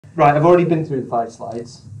Right, I've already been through the 5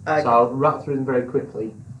 slides, Okay. so I'll wrap through them very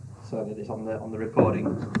quickly so that it's on the recording.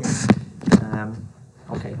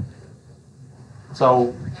 Okay.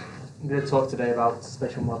 So I'm going to talk today about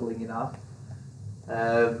spatial modelling in R,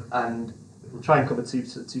 and we'll try and cover two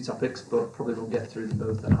topics, but probably we'll get through them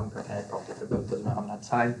both, and I'm prepared properly for both of them. I haven't had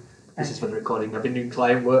time. This is for the recording. I've been doing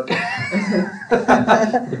client work.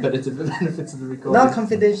 The benefits of the recording. No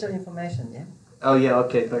confidential information, yeah? Oh yeah,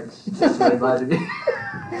 okay, thanks. That's very bad of me.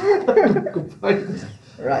 Good point.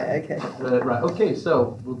 Right, okay. Right, okay,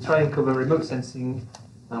 so we'll try and cover remote sensing,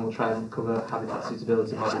 and we'll try and cover habitat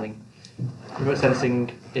suitability modelling. Remote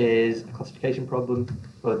sensing is a classification problem,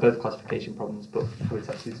 well, they're both classification problems, but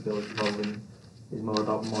habitat suitability modelling is more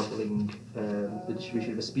about modelling the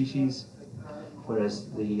distribution of a species, whereas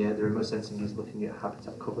the remote sensing is looking at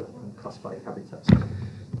habitat cover and classifying habitats.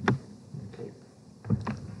 Okay.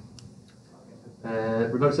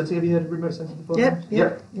 Remote sensing, have you heard of remote sensing before?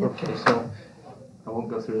 Yep. Okay, so I won't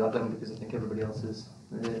go through that then because I think everybody else has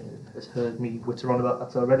heard me witter on about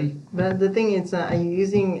that already. But the thing is, are you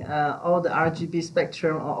using all the RGB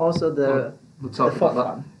spectrum or also the We'll talk the about that.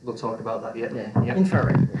 one? We'll talk about that, yeah. Yeah.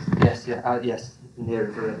 Infrared. Yes, yes, near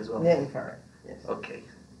infrared as well. Yeah, infrared. Yes. Okay.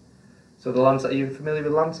 So the Landsat, are you familiar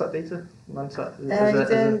with Landsat data? Landsat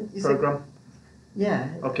as a program?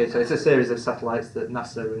 Yeah. Okay, so it's a series of satellites that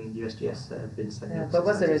NASA and USGS have been sending. Yeah, but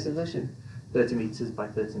what's the resolution? 30 metres by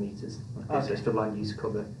 30 metres. Okay, so Okay. it's for land use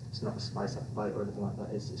cover. It's not a spy satellite or anything like that.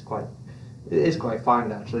 It is quite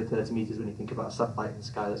fine actually. 30 metres when you think about a satellite in the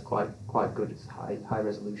sky, that's quite good. It's high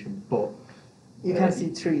resolution, but You can't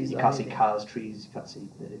see trees. You can't see cars, trees. You can't see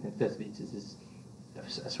anything. 30 metres is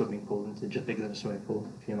a swimming pool, and it's just bigger than a swimming pool.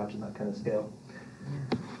 If you imagine that kind of scale.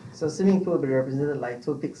 So swimming pool will be represented like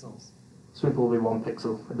 2 pixels. Swimming pool will be 1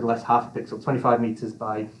 pixel. It'll be less half a pixel. 25 metres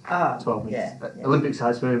by 12 metres. Yeah. Olympic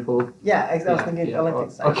size swimming pool. Yeah, I was thinking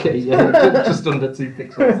Olympic size. Okay, yeah, just under 2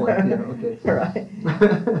 pixels. Like, yeah, okay.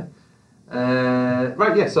 Right.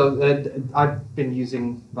 Right, yeah, so I've been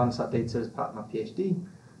using Landsat data as part of my PhD.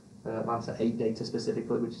 Landsat 8 data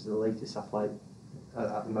specifically, which is the latest satellite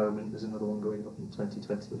at the moment. There's another one going up in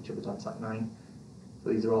 2020, which will be Landsat 9. So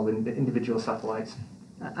these are all individual satellites.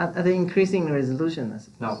 Are they increasing the resolution?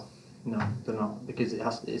 No, they're not, because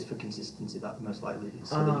it's for consistency that most likely is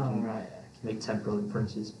so that you can make temporal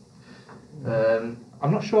inferences.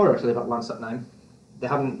 I'm not sure actually about Landsat 9. They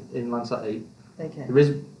haven't in Landsat 8. Okay.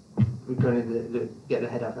 We're going to get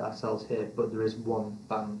ahead of ourselves here, but there is one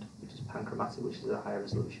band which is panchromatic, which is a higher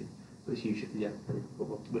resolution. But it's usually,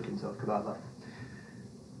 we can talk about that.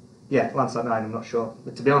 Yeah, Landsat 9, I'm not sure.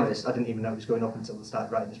 But to be honest, I didn't even know it was going up until I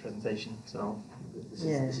started writing this presentation, so this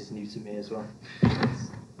is new to me as well.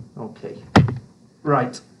 Okay,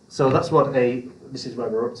 right, so this is where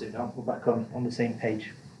we're up to now. We're back on the same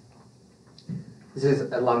page. This is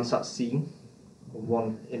a Landsat scene,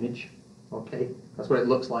 one image. Okay, that's what it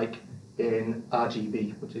looks like in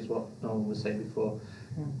RGB, which is what Nolan was saying before.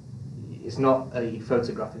 It's not a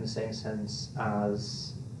photograph in the same sense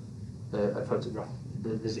as a photograph.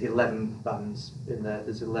 There's 11 bands in there.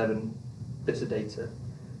 There's 11 bits of data.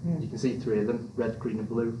 You can see 3 of them, red, green and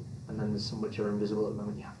blue, and then there's some which are invisible at the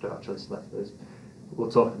moment. You have to actually select those. We'll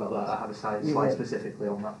talk about that. I have a slide specifically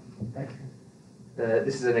on that. Okay.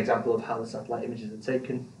 This is an example of how the satellite images are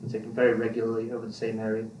taken. They're taken very regularly over the same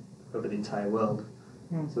area, over the entire world.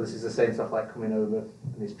 So this is the same satellite coming over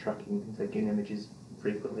and is tracking and taking images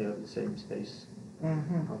frequently over the same space.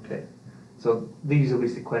 Okay. So these will be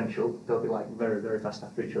sequential. They'll be like very, very fast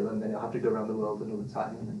after each other, and then you'll have to go around the world another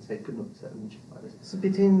time and then take another set of images like this. So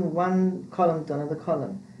between one column to another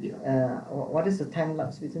column, Yeah. What is the time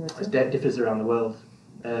lapse between the two? It differs around the world,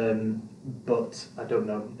 but I don't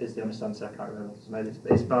know is the honest answer. I can't remember.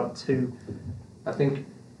 It's about 2, I think,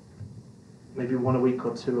 maybe 1 a week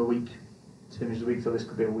or 2 a week, 2 images a week. So this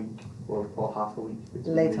could be a week or half a week.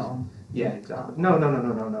 Later on. Yeah, exactly.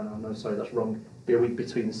 No. Sorry, that's wrong. Be a week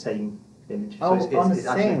between the same image. Oh, so it's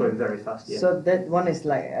actually going very fast. Yeah. So that one is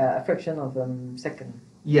like a fraction of a second.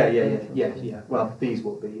 Yeah. Well, these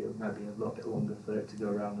will be maybe a little bit longer for it to go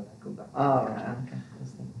around and then come back. Oh, right.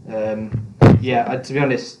 Okay. Yeah. To be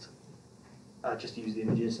honest, I just use the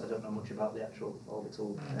images. I don't know much about the actual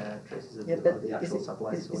orbital traces of the actual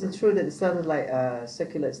satellites. Is it true that the satellite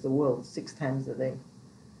circulates the world 6 times a day?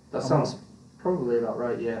 That sounds probably about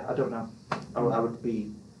right. Yeah, I don't know. I would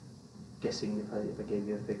be guessing if I gave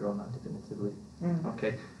you a figure on that definitively.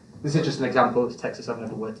 Okay. This is just an example. It's Texas. I've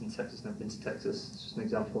never worked in Texas. Never been to Texas. It's just an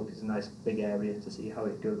example. It's a nice big area to see how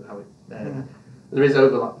it goes. There is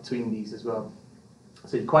overlap between these as well.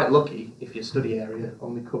 So you're quite lucky if your study area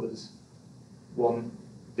only covers one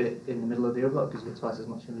bit in the middle of the overlap because you get twice as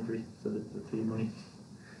much imagery for your money.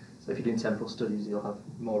 So if you're doing temporal studies, you'll have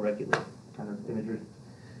more regular kind of imagery.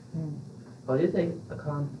 What do you think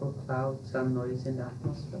account for clouds and noise in the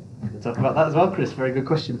atmosphere? We'll talk about that as well, Chris. Very good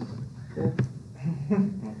question.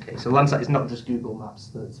 Okay, so Landsat is not just Google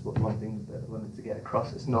Maps. That's one thing that I wanted to get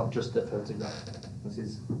across. It's not just a photograph. This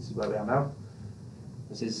is where we are now.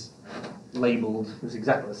 This is labelled. It's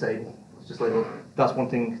exactly the same. It's just labelled. That's one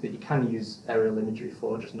thing that you can use aerial imagery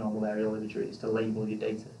for. Just normal aerial imagery is to label your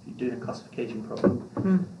data. If you're doing a classification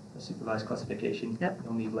problem, a supervised classification,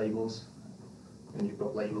 you'll need labels. And you've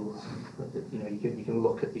got labels. You know, you can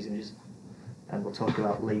look at these images, and we'll talk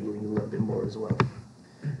about labelling a little bit more as well.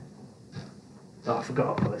 Oh, I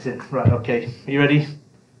forgot to put this in. Right, okay. Are you ready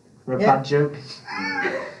for a bad joke?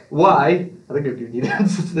 Why? I think I've given you the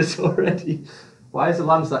answer to this already. Why is the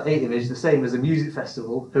Landsat 8 image the same as a music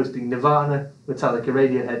festival hosting Nirvana, Metallica,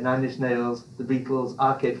 Radiohead, Nine Inch Nails, The Beatles,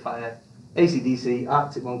 Arcade Fire, AC/DC,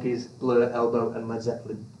 Arctic Monkeys, Blur, Elbow, and Led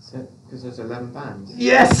Zeppelin? Because there's 11 bands.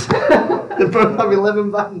 Yes! They both have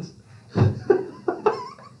 11 bands. I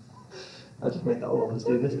just made that all while I was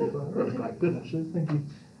doing this bit. That was quite good, actually. Thank you.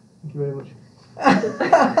 Thank you very much.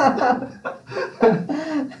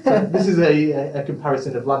 So this is a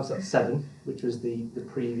comparison of Landsat 7, which was the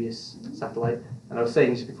previous satellite. And I was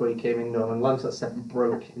saying just before you came in, when Landsat 7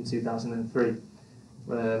 broke in 2003,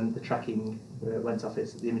 the tracking went off,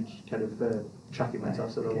 the image kind of tracking went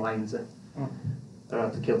off, so the lines are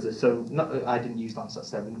out of kilter. So I didn't use Landsat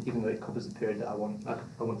 7, even though it covers the period that I want. I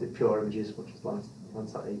wanted pure images, which is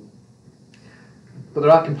Landsat 8. But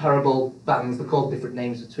there are comparable bands. They're called different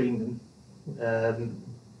names between them.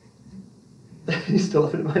 You're still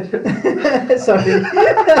laughing at my joke? Sorry.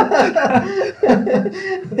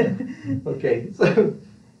 Okay, so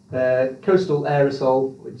coastal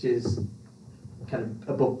aerosol, which is kind of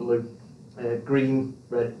above blue, green,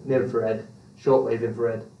 red, near infrared, shortwave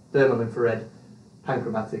infrared, thermal infrared,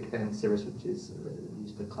 panchromatic, and cirrus, which is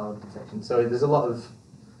used for cloud detection. So there's a lot of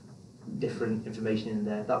different information in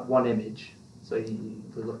there. That one image, so if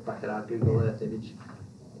we look back at our Google Earth image,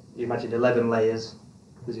 you imagine 11 layers,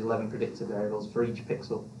 there's 11 predictor variables for each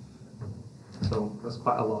pixel. So that's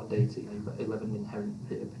quite a lot of data. You've got 11 inherent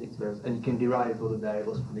predictor variables, and you can derive other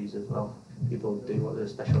variables from these as well. People do what are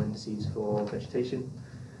special indices for vegetation,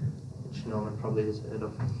 which Norman probably has heard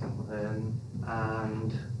of,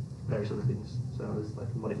 and various other things. So there's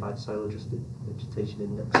like modified soil adjusted vegetation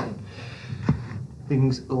index,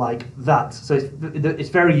 things like that. So it's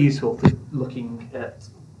very useful for looking at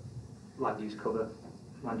land use cover,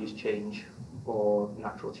 land use change, or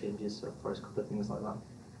natural changes, so forest cover, things like that.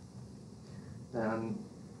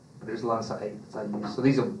 But there's Landsat 8 that I use. So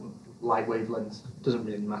these are light wavelengths. Doesn't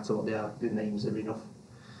really matter what they are. The names are enough.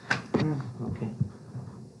 Okay.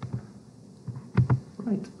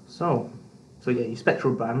 Right. So yeah, your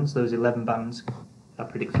spectral bands. Those 11 bands are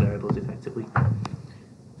predictor variables, effectively.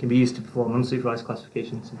 Can be used to perform unsupervised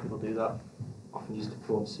classification. Some people do that. Often used to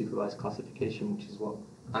perform supervised classification, which is what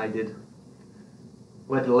I did.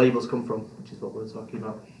 Where do the labels come from, which is what we're talking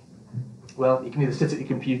about? Well, you can either sit at your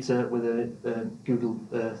computer with a Google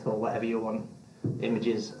Earth or whatever you want,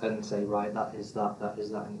 images, and say, right, that is that,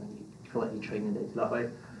 and then you collect your training data that way.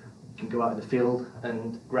 You can go out in the field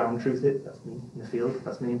and ground truth it. That's me in the field.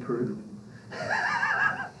 That's me in Peru.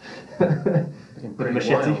 With a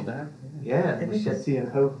machete. Yeah, machete and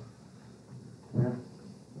hoe. Yeah,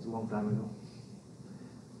 it was a long time ago.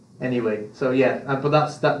 Anyway, so yeah, but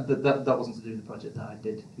that wasn't to do with the project that I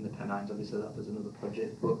did in the Pennines. Obviously, that was another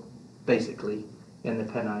project. But basically, in the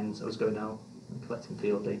Pennines, I was going out and collecting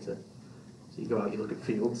field data. So you go out, you look at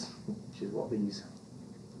fields, which is what these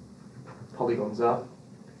polygons are.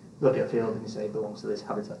 You look at a field and you say it belongs to this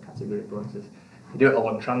habitat category. It belongs to this. You do it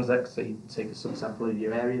along transect, so you take a subsample of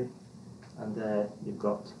your area, and there you've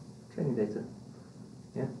got training data.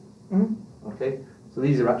 Yeah. Okay. So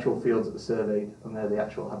these are actual fields that were surveyed, and they're the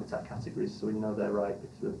actual habitat categories, so we know they're right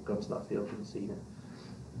because we've gone to that field and seen it.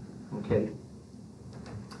 Okay.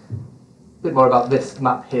 A bit more about this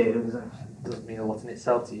map here, because it doesn't mean a lot in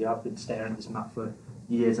itself to you. I've been staring at this map for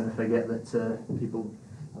years and I forget that people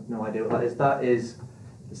have no idea what that is. That is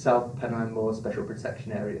the South Pennine Moors Special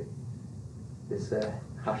Protection Area. This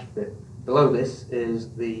hashed bit. Below this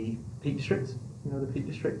is the Peak District. You know the Peak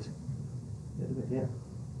District? Yeah.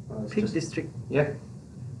 Peak District. Yeah.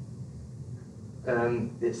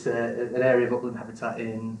 It's an area of upland habitat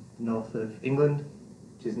in the north of England,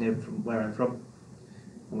 which is near from where I'm from,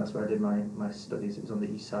 and that's where I did my studies. It was on the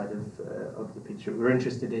east side of the Peak District. We were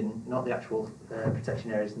interested in not the actual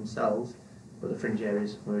protection areas themselves, but the fringe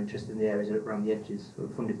areas. We were interested in the areas around the edges. We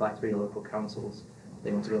were funded by 3 local councils.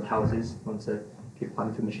 They want to build houses, want to give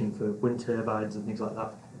planning permission for wind turbines and things like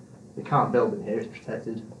that. They can't build in here, it's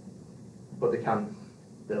protected. but they can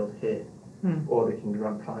build here, or they can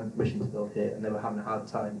grant permission to build here, and they were having a hard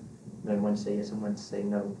time knowing when to say yes and when to say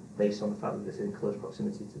no, based on the fact that this is in close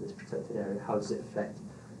proximity to this protected area. How does it affect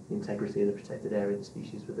the integrity of the protected area and the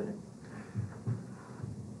species within it?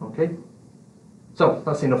 Okay, so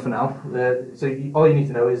that's enough for now. All you need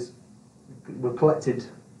to know is we've collected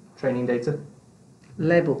training data.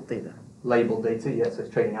 Labeled data. Labeled data, yeah, so it's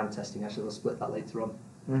training and testing. Actually, we'll split that later on.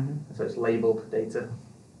 So it's labeled data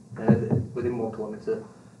within 1 kilometre,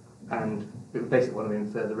 and we basically want to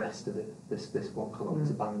infer the rest of it. This 1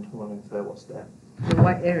 kilometre band. We want to infer what's there. In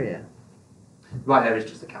what area? Right area is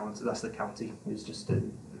just the county. That's the county. It's just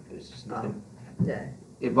nothing. Yeah.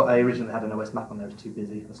 But I originally had an OS map on there. It was too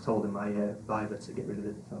busy. I was told in my Viva to get rid of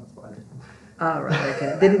it. So that's what I did. Ah, right.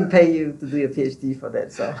 Okay. They didn't pay you to do a PhD for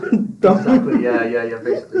that, so. Exactly. Yeah.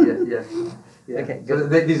 Basically, yeah. Okay. So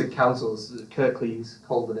Good. these are councils: Kirklees,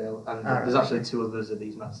 Calderdale, and there's right, actually okay. 2 others of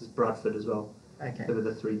these maps. There's Bradford as well. Okay. They were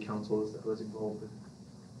the 3 councils that I was involved with.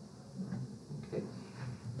 Okay.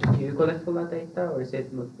 Do you collect all that data, or is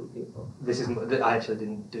it multiple people? I actually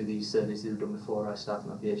didn't do these surveys. These were done before I started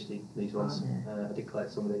my PhD. These ones. yeah. I did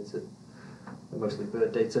collect some data, mostly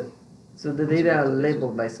bird data. So the data are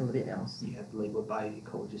labeled by somebody else. Yeah, labelled by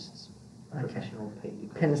ecologists, professional paid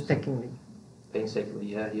ecologists. Painstakingly. Painstakingly,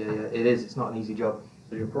 yeah. It is. It's not an easy job.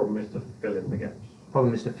 So your problem is to fill in the gaps.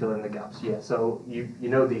 Problem is to fill in the gaps. Yeah. So you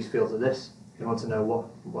know these fields are this. You want to know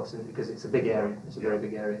what's in it because it's a big area. It's a very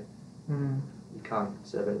big area. You can't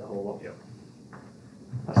survey the whole lot. Yeah.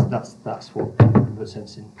 That's what remote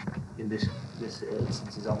sensing in this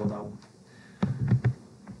instance is all about.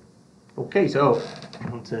 Okay, so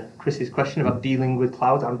on to Chris's question about dealing with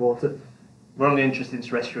cloud and water. We're only interested in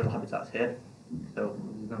terrestrial habitats here, so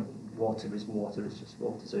water is water. It's just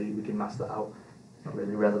water, so we can mask that out. It's not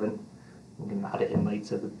really relevant. We can add it in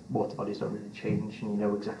later. The water bodies don't really change, and you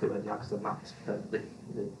know exactly where they are because they're mapped perfectly.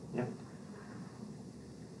 Yeah.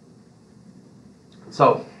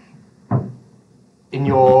 So, in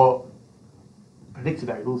your predictor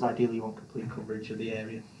variables, ideally you want complete coverage of the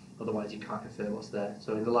area. Otherwise, you can't infer what's there.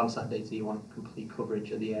 So in the Landsat data, you want complete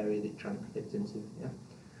coverage of the area that you're trying to predict into. Yeah.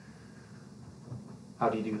 How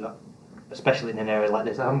do you do that? Especially in an area like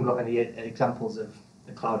this. I haven't got any examples of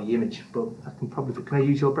a cloudy image, but can I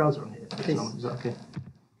use your browser on here? Please. Is that okay?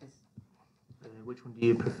 Which one do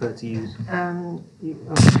you prefer to use?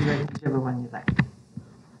 Whichever one you like.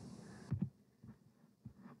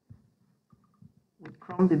 Would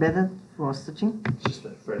Chrome be better for searching? It's just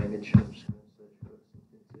for an image. I'm just going to search for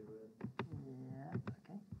something to. Yeah.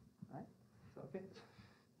 Okay. Right. Is that okay?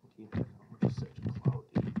 I'll just search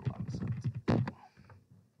cloudy Landsat.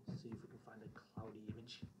 Let's see if we can find a cloudy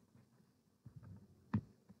image.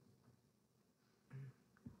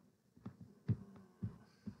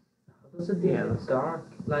 Does it deal it's dark?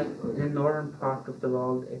 Like in the northern part of the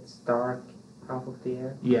world, it's dark half of the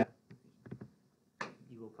year. Yeah.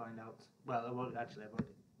 You will find out. Well, I've already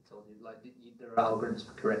told you. Like there are algorithms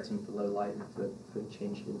for correcting for low light and for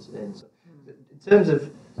changing in. So, in terms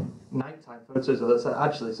of nighttime photos, that's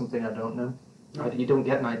actually something I don't know. You don't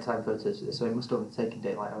get nighttime photos, so it must only take in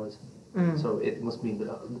daylight hours. So it must mean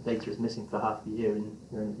that the data is missing for half the year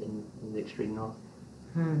in the extreme north.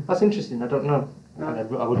 That's interesting. I don't know. And I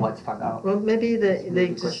would like to find out. Well, maybe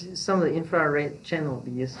some of the infrared channel would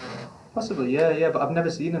be useful. Possibly, yeah. But I've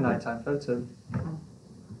never seen a nighttime photo,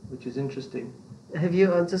 which is interesting. Have you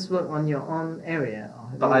just worked on your own area?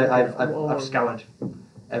 But I've scoured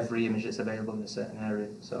every image that's available in a certain area,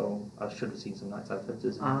 so I should have seen some nighttime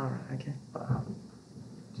photos. Ah, okay. But I haven't.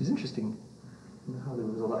 Which is interesting. How there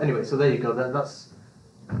was all that. Anyway, so there you go. That's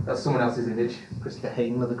someone else's image, Christopher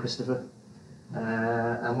Hayne, another Christopher.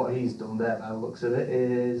 And what he's done there, by the looks of it,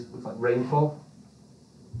 is looks like rainfall.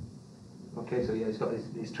 Okay, so yeah,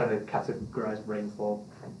 he's trying to categorise rainfall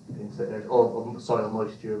into or soil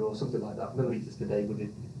moisture or something like that. Millimetres per day would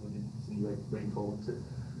insinuate rainfall. I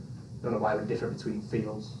don't know why it would differ between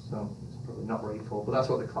fields, so it's probably not rainfall. But that's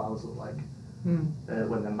what the clouds look like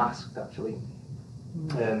when they're masked, actually.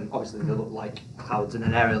 Obviously, they look like clouds in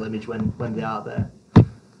an aerial image when they are there.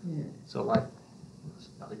 Yeah. So like.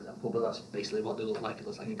 That example, but that's basically what they look like. It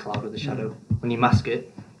looks like a cloud with a shadow. When you mask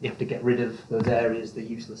it, you have to get rid of those areas that are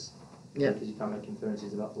useless. Yeah. Because you can't make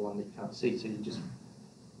inferences about the one that you can't see, so you just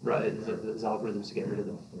there's algorithms to get rid of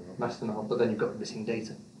them, mask them all, but then you've got missing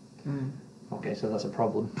data. Okay, so that's a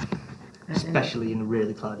problem, especially in a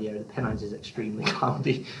really cloudy area. The Pennines is extremely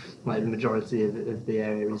cloudy. Like the majority of the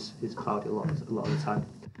area is cloudy a lot of the time.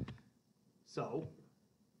 So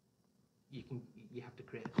you have to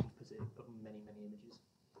create a composite of many images.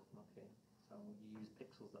 Okay, so you use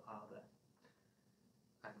pixels that are there,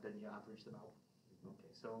 and then you average them out.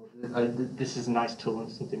 Okay, so this is a nice tool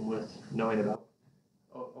and something worth knowing about.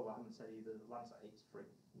 Oh, I haven't said either. The Landsat 8 is free.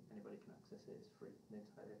 Anybody can access it. It's free. The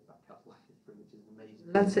entire back catalog is free, which is amazing.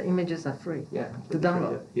 Landsat images are free Yeah. to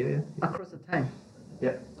download Yeah. across the time.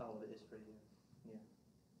 Yeah. All of it is free. Yeah.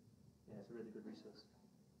 Yeah, it's a really good resource.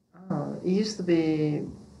 Oh, it used to be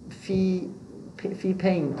fee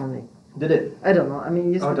paying only. Did it? I don't know. I mean,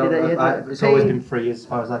 it used to be that you had to it's pay. always been free as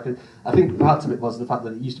far as I could. I think part of it was the fact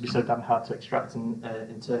that it used to be so damn hard to extract and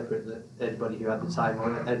interpret that anybody who had the time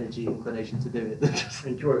or energy, inclination to do it, just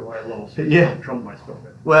Enjoy it while it lasts. Yeah. Trump might stop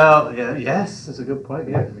it. Well, yeah, yes, that's a good point.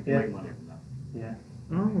 Yeah, We can yeah, make money from that. yeah.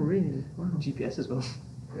 Oh, really? Wow. GPS as well.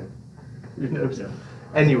 Yeah. Who knows? Yeah.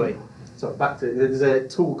 Anyway, so back to there's a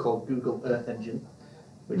tool called Google Earth Engine,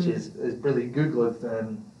 which is brilliant. Google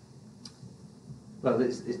have well,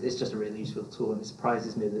 it's just a really useful tool, and it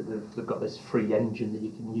surprises me that they've got this free engine that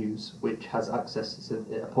you can use, which has access to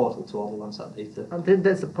a portal to all the Landsat data. Oh,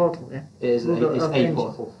 that's a portal, yeah. It's Google a Earth Engine.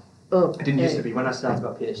 portal. Oh, It didn't used to yeah. be. When I started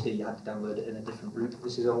my PhD, you had to download it in a different route.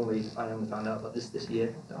 I only found out about this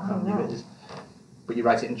year. How new wow. it is. But you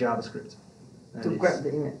write it in JavaScript. And To it's- grab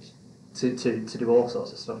the image. to do all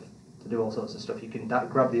sorts of stuff. You can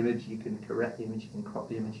grab the image, you can correct the image, you can crop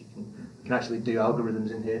the image, you can actually do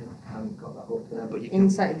algorithms in here. I haven't got that up there, but you can.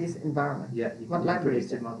 Inside this environment. Yeah, you What can do language is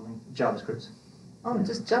predictive that? modelling. JavaScript. Oh,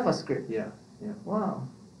 just JavaScript. Yeah, Wow.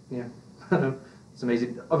 yeah. It's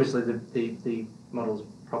amazing. Obviously, the models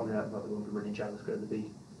probably not going to be running JavaScript. They'll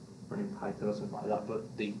be running Python or something like that.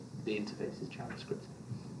 But the interface is JavaScript.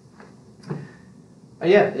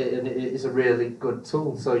 Yeah, it's a really good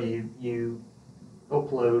tool. So you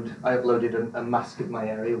upload. I uploaded a mask of my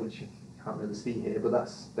area, which you can't really see here, but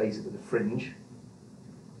that's basically the fringe.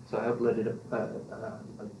 So I uploaded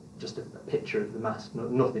just a picture of the mask,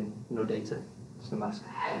 nothing, no data, just a mask.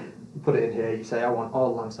 You put it in here. You say I want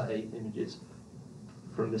all Landsat 8 images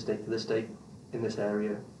from this date to this date in this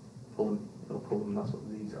area. Pull them. It'll pull them. That's what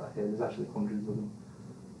these are here. There's actually hundreds of them.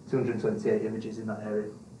 228 images in that area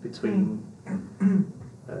between.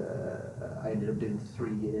 I ended up doing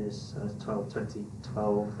 3 years,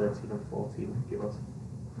 2012, 13 and 14, I think it was.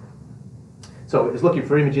 So it was looking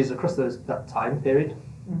for images across that time period,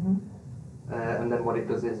 and then what it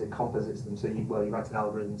does is it composites them. So you write an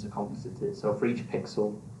algorithm to composite it. So for each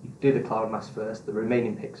pixel, you do the cloud mask first, the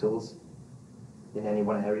remaining pixels in any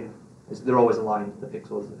one area. They're always aligned, the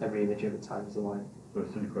pixels, every image every time is aligned. So a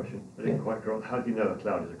silly question. I didn't quite draw. How do you know a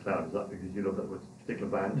cloud is a cloud? Is that because you look at what particular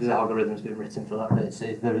band? The algorithm's been written for that, but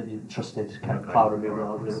they're trusted kind of Okay. cloud removal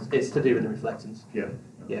algorithms. It's to do with the reflectance. Yeah.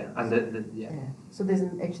 Yeah, and Yeah. So there's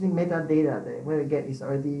actually metadata there. What you get is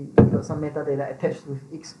already some metadata attached to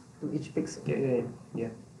each pixel. Yeah.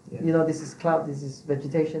 You know, this is cloud, this is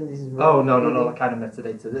vegetation, this is. Oh no, that kind of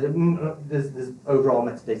metadata. There's overall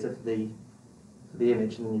metadata for the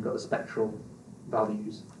image, and then you've got the spectral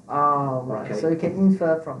values. Oh, right. Okay. So you can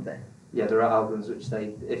infer from there. Yeah, there are algorithms which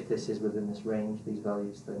say if this is within this range, these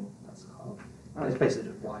values, then that's a cloud. It's basically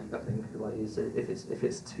just white, I think. Like if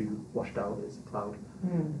it's too washed out, it's a cloud.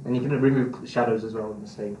 And you can remove shadows as well in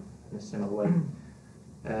a similar way.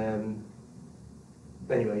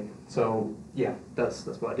 Anyway, so yeah, that's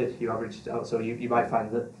what I did. You averaged it out. So you might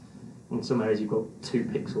find that in some areas you've got 2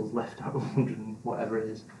 pixels left out of 100 and whatever it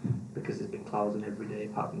is, because there's been clouds on every day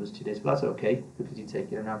apart from those 2 days. But that's okay, because you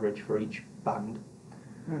take an average for each band,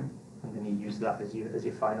 and then you use that as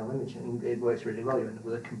your final image, and it works really well. You end up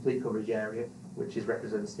with a complete coverage area, which is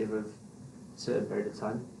representative of a certain period of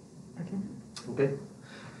time. Okay.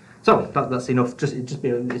 So that's enough.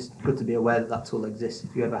 It's good to be aware that tool exists.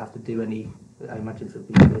 If you ever have to do any, I imagine for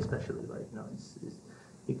BJSS especially,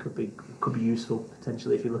 it could be useful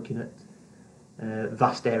potentially if you're looking at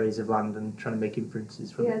vast areas of land and trying to make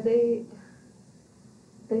inferences from. Yeah, they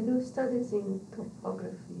do studies in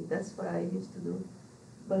topography. That's what I used to do,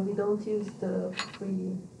 but we don't use the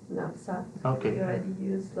free NAPSAT. Okay. We already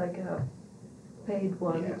use like a paid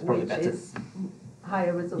one, Yeah, it's probably which better. is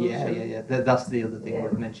higher resolution. Yeah. That's the other thing Yeah.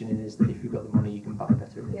 worth mentioning is that if you've got the money, you can buy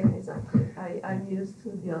better. Yeah, exactly. I'm used to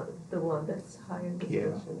the one that's higher Yeah.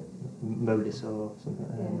 resolution. Modis or something.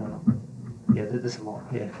 Yeah. No. Yeah, there's a lot.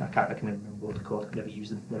 Yeah, I can never remember what they're called. I've never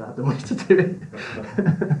used them. Never had the money to do it.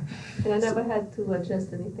 And I never had to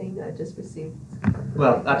adjust anything. I just received.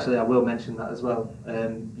 Well, actually, I will mention that as well.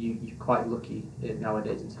 You're quite lucky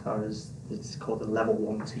nowadays insofar as it's called the Level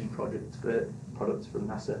 1T project for products from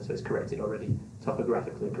NASA. So it's corrected already,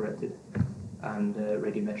 topographically corrected, and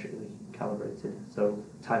radiometrically calibrated. So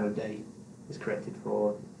time of day is corrected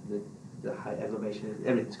for the high elevation.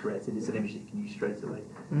 Everything's corrected. It's an image that you can use straight away.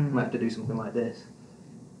 You might have to do something like this,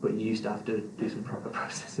 but you used to have to do some proper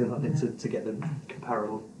processing on it to get them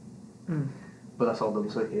comparable. but that's all done.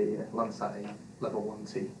 So here, yeah, Landsat A, level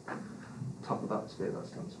 1T, top of atmosphere, that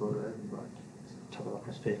stands for like, top of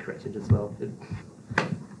atmosphere corrected as well.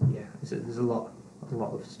 Yeah, there's a lot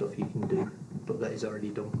of stuff you can do, but that is already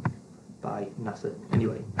done by NASA.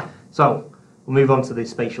 Anyway, so we'll move on to the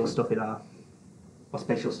spatial stuff or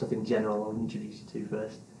spatial stuff in general. I'll introduce you to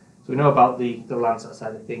first. So we know about the Landsat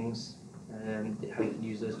side of things, how you can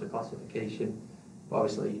use those for classification, but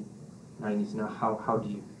obviously now you need to know how do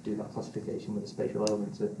you do that classification with the spatial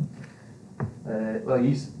elements. Well, I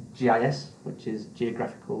use GIS, which is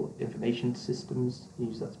Geographical Information Systems. You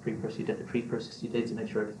use that to pre-process your data, make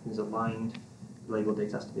sure everything's aligned. The label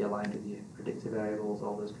data has to be aligned with your predictive variables,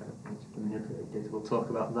 all those kind of things to manipulate data. We'll talk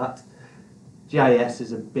about that. GIS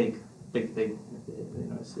is a big thing. You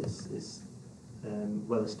know, it's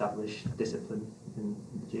well-established discipline in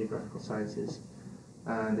the geographical sciences,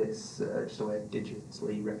 and it's just a way of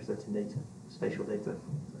digitally representing data, spatial data.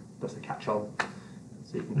 That's the catch-all.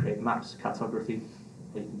 So you can create maps, cartography,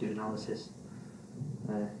 or you can do analysis.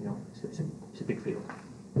 You know, it's a big field.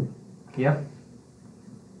 Yeah.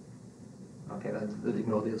 Okay, then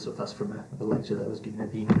ignore the other stuff. That's from a lecture that I was given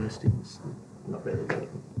at the university. It's not really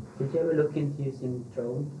relevant. Did you ever look into using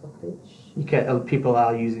drone footage? You can. People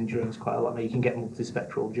are using drones quite a lot now. You can get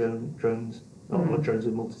multispectral drones, or drones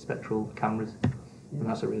with multispectral cameras, and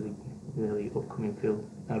that's a really upcoming field.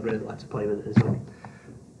 I'd really like to play with it as well.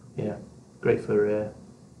 Yeah, great for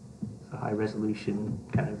high resolution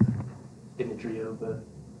kind of imagery over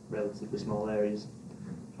relatively small areas,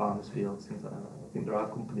 farmers' fields, things like that. I think there are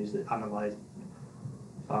companies that analyse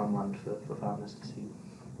farmland for farmers to see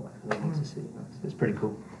what they want to see. It's pretty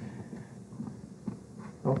cool.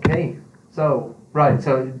 Okay, so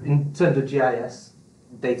in terms of GIS,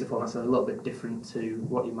 data formats are a little bit different to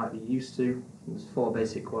what you might be used to. There's 4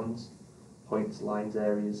 basic ones: points, lines,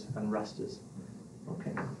 areas, and rasters.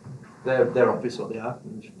 Okay, they're obvious what they are.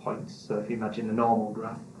 There's points. So if you imagine a normal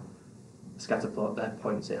graph, a scatter plot, they're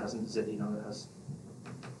points. It hasn't, you know, it has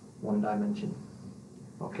one dimension.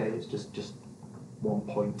 Okay, it's just one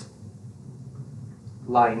point.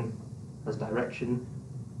 Line has direction.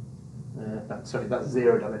 That's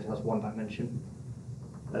 0 dimension. That's 1 dimension.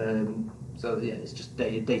 So yeah, it's just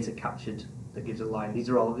data captured that gives a line. These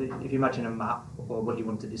are all. If you imagine a map or what you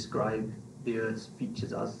want to describe the Earth's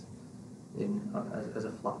features as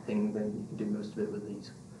a flat thing, then you can do most of it with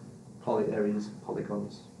these areas,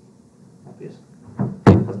 polygons. Obvious.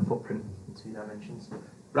 It has a footprint in 2 dimensions.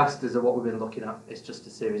 Rasters are what we've been looking at. It's just a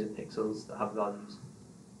series of pixels that have values.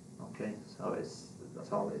 Okay, so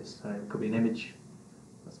that's all it is. It could be an image.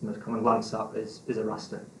 That's the most common. Landsat is a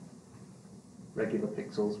raster. Regular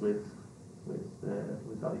pixels with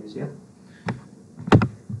values. Yeah.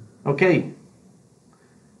 Okay.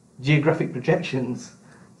 Geographic projections.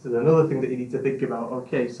 So another thing that you need to think about.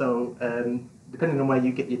 Okay, so depending on where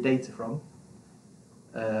you get your data from,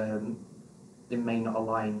 it may not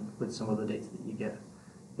align with some other data that you get.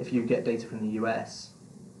 If you get data from the US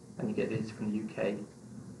and you get data from the UK,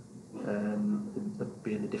 they'll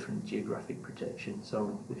be in a different geographic projection.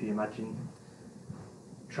 So if you imagine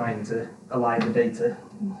trying to align the data,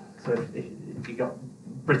 so if you got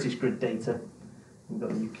British grid data, you've got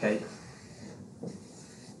the UK,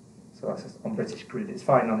 so that's on British grid, it's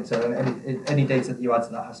fine on its own. Any data that you add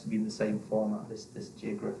to that has to be in the same format, this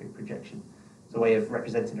geographic projection. It's a way of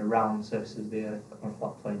representing a round surface of the Earth on a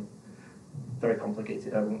flat plane. Very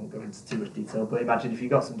complicated, I won't go into too much detail, but imagine if you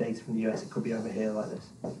got some data from the US, it could be over here like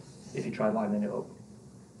this. If you try lining it up,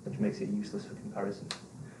 which makes it useless for comparison.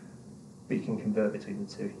 But you can convert between the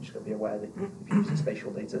two. You just got to be aware that if you're using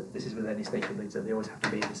spatial data, this is with any spatial data, they always have to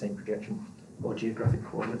be in the same projection or geographic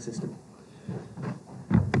coordinate system.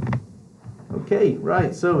 Okay,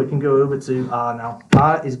 right, so we can go over to R now.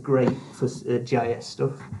 R is great for GIS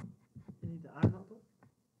stuff. You need the R notebook?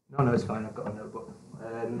 No, it's fine, I've got a notebook.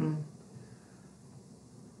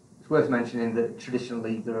 It's worth mentioning that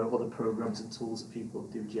traditionally there are other programs and tools that people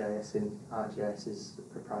do GIS in. ArcGIS is a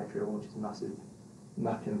proprietary one, which is massive.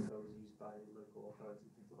 MapInfo is used by local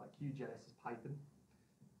authorities. Things like QGIS is Python.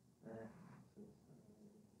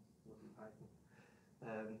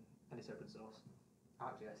 And it's open source.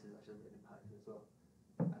 ArcGIS is actually written in Python as well.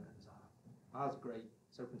 And then there's R. R's great,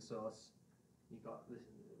 it's open source. You've got this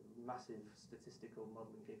massive statistical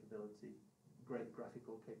modelling capability, great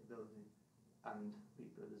graphical capability, and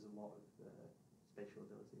there's a lot of spatial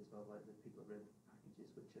ability as well. Like the people have written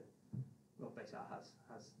packages which are, well, basically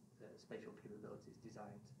has spatial capabilities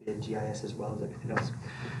designed to be in GIS as well as everything else.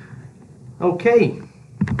 Okay,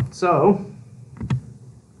 so a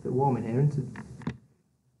bit warm in here, isn't it?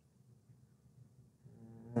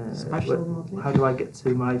 Spatial modelling. How do I get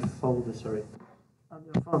to my folder? Sorry. On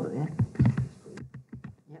your folder, yeah.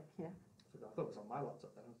 my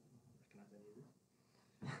laptop then. I don't recognise any of this.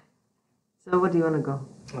 So what do you want to go?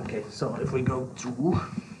 Okay, so if we go to... Right,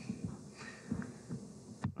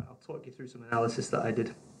 I'll talk you through some analysis that I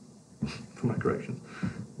did for my corrections.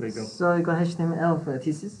 There you go. So you got HTML for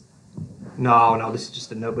thesis? No, this is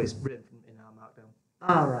just a note, but it's written in R Markdown.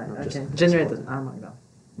 Ah, right, No, okay. just Generated one. R Markdown.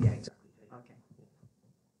 Yeah, exactly. Okay.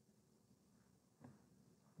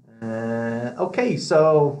 Okay,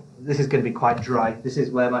 so this is going to be quite dry. This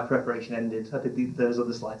is where my preparation ended. I did those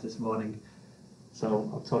other slides this morning. So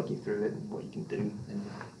I'll talk you through it and what you can do, and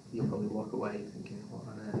you'll probably walk away thinking, what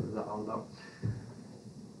on earth was that all about?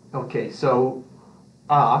 Okay, so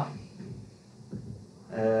R,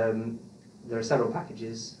 there are several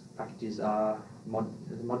packages. Packages are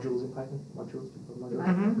modules in Python? Modules?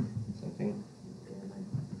 Mm-hmm. Something.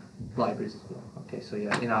 Libraries. Yeah. Okay, so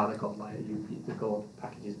yeah, in R they're called they're called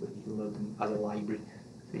packages, but you can load them as a library.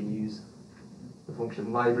 So you use the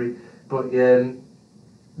function library. But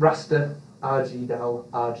raster, RGDAL,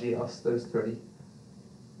 RGOS, those three,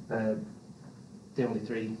 the only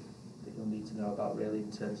three that you'll need to know about really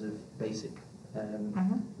in terms of basic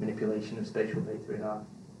manipulation of spatial data in R.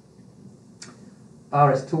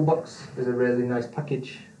 RS Toolbox is a really nice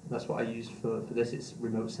package. That's what I used for this. It's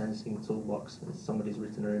remote sensing toolbox. Somebody's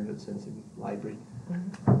written a remote sensing library.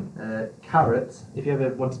 Carrot, if you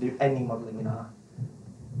ever want to do any modelling in R,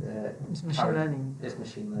 It's machine learning. It's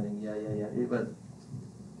machine learning, yeah.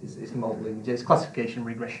 It's modelling, it's classification,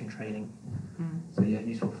 regression training. So yeah,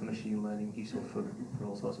 useful for machine learning, useful for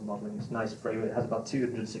all sorts of modelling. It's a nice framework. It has about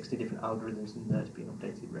 260 different algorithms in there to be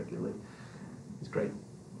updated regularly. It's great.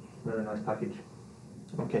 Really nice package.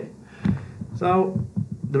 Okay, so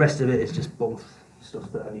the rest of it is just both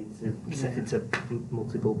stuff that I need to set into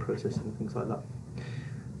multiple processing and things like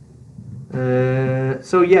that.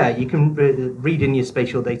 So yeah, you can read in your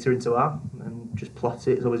spatial data into R and just plot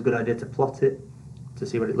it. It's always a good idea to plot it to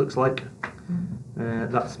see what it looks like.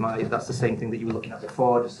 That's the same thing that you were looking at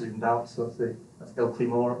before, just zoomed out. So that's Ilkley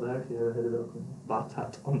Moor up there. If you ever heard of Ilkley,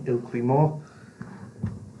 Bartat on Ilkley Moor.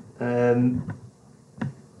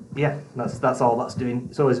 Yeah, that's all that's doing.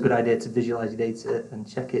 It's always a good idea to visualise your data and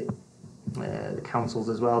check it. The councils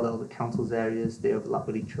as well, the councils areas, they overlap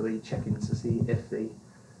with each other. You check in to see if the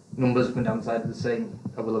numbers up and down the side are the same.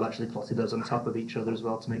 I will have actually plotted those on top of each other as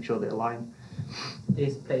well to make sure they align.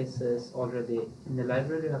 These places already in the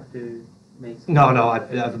library, you have to make some... No,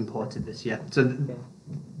 I've imported this, yeah. So Okay.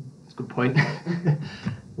 that's a good point.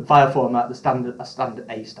 The file format, a standard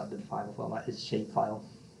file format is shapefile.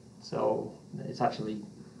 So it's actually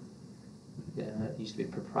it used to be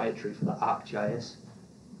proprietary for the ArcGIS,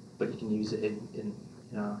 but you can use it in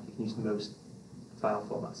you can use most file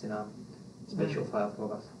formats in our spatial file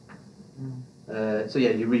formats. So yeah,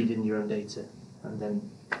 you read in your own data and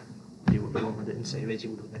then do what you want with it and save as you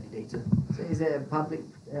would with any data. So is it a public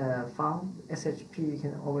file? SHP you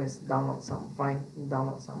can always download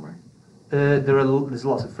somewhere. There's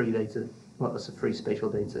lots of free data, lots of free spatial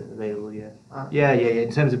data available. Yeah. Yeah.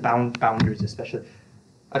 In terms of boundaries, especially.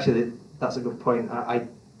 Actually, that's a good point. I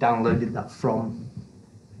downloaded that from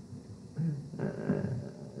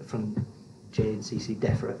JNCC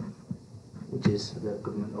DEFRA, which is the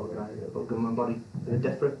government body,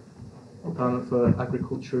 DEFRA, Department for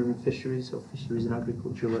Agriculture and Fisheries, or Fisheries and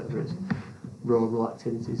Agriculture, whatever it is, rural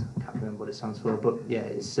activities. I can't remember what it stands for, but yeah,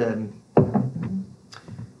 it's from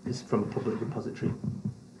a public repository.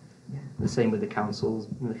 Yeah. The same with the councils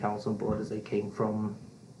and the council board as they came from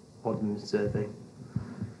Ordnance Survey.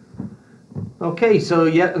 Okay, so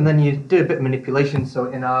yeah, and then you do a bit of manipulation.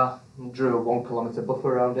 So in R, drew a 1 kilometre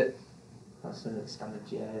buffer around it. That's a standard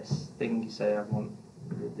GIS thing. You say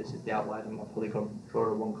this is the outline of my polygon. Draw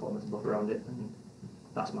a 1 kilometre buffer around it, and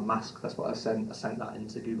that's my mask. That's what I sent. I sent that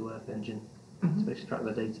into Google Earth Engine to extract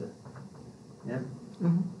the data. Yeah.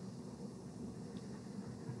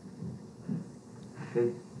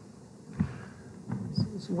 Okay.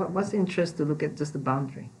 So what's the interest to look at just the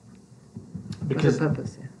boundary? Because What's the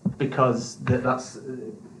purpose? Yeah. Because that's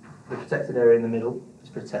the protected area in the middle is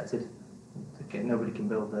protected. Okay, nobody can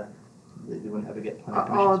build there. They wouldn't ever get planning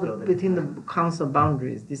permission to build it. Between the council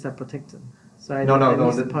boundaries, these are protected. So I No.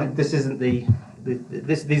 missed the point. This isn't these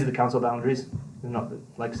are the council boundaries. They're not,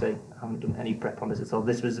 like I say, I haven't done any prep on this at all.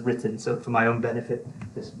 This was written so for my own benefit.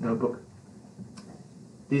 This notebook.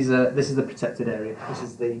 This is the protected area. This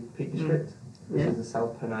is the Peak District. This is the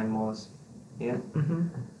South Pennine Moors. Yeah.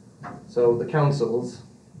 So the councils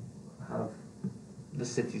have the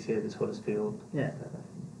cities here. There's Huddersfield. Yeah.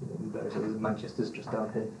 Manchester's just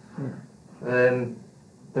down here. Yeah.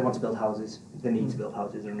 They want to build houses. They need to build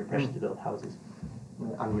houses. They're under pressure to build houses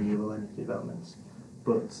and renewable energy developments.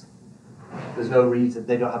 But there's no reason,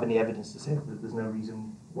 they don't have any evidence to say that there's no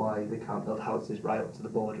reason why they can't build houses right up to the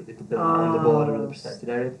border. They could build on the border of the protected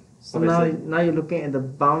area. So now, Obviously- now you're looking at the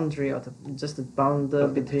boundary of just the boundary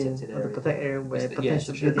Of the between protected of the area. protected area where It's the- yeah, it's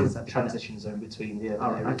potential the buildings are transition zone between the urban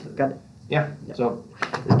Alright, areas. okay, got it. Yeah, Yeah. so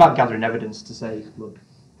it's about gathering evidence to say, look,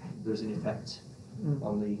 there's an effect Mm.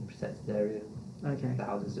 on the protected area. Okay. The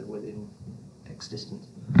houses are within X distance.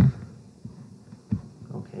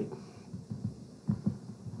 Okay.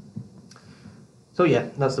 So yeah,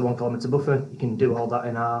 that's the 1 kilometre buffer. You can do all that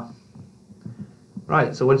in R.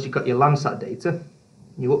 Right, so once you've got your Landsat data,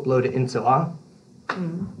 you upload it into R,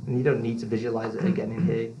 Mm. and you don't need to visualise it again in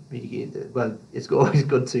here. Well, it's always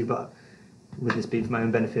good to, but with this being for my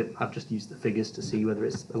own benefit, I've just used the figures to see whether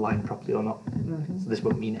it's aligned properly or not. Mhm. So this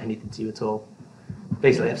won't mean anything to you at all.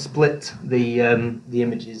 Basically, I've split the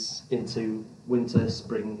images into winter,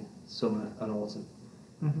 spring, summer, and autumn,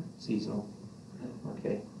 Mhm. seasonal.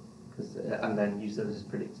 Okay, and then use those as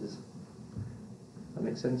predictors. That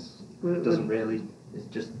makes sense. It doesn't really. It's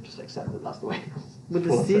just accept that that's the way. it is. Would the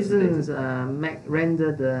Full sets of data. seasons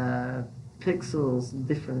render the pixels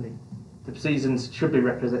differently? The seasons should be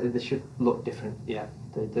represented. They should look different. Yeah.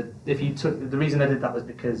 If you took the reason I did that was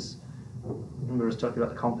because remember I was talking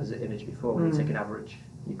about the composite image before. When you take an average,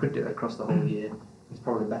 you could do it across the whole year. It's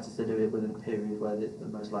probably better to do it within a period where they're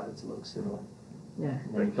most likely to look similar. Yeah.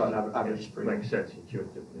 And then you've got an average spring. Makes sense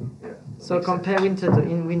intuitively, yeah. So Makes compare winter to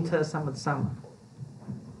in winter, summer to summer.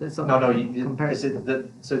 That's all. No, comparison.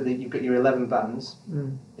 you've got your 11 bands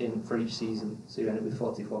Mm. in for each season, so you end up with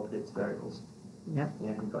 44 predicted variables. Yeah.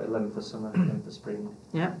 Yeah, you've got 11 for summer, 11 for spring,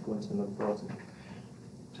 Yeah. winter, and then for autumn.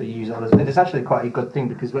 So you use all those, and it's actually quite a good thing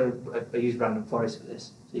because I use random forest for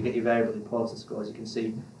this. So you get your variable importance scores. You can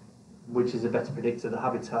see which is a better predictor, the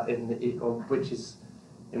habitat or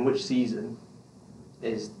in which season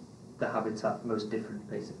is the habitat most different,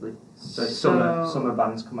 basically. So summer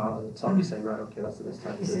bands come out at the top. You say, right, okay, that's the best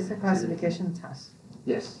time. Is this a classification task?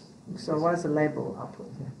 Yes. So what is the label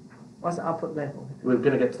output here? What's the output label? We're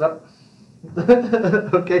going to get to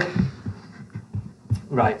that. Okay.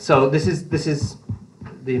 Right. So this is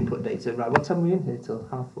the input data. Right. What time are we in here till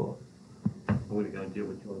 3:30? I'm going to go and deal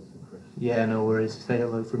with yours, Chris. Yeah. No worries. Say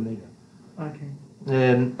hello from me.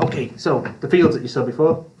 Okay. Okay. So the fields that you saw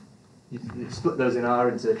before, you split those in R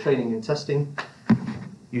into training and testing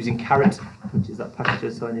using Carrot, which is that package I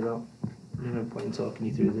was telling you about. There's no point in talking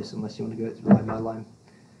you through this unless you want to go it line by line.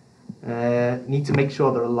 Need to make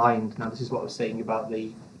sure they're aligned. Now this is what I was saying about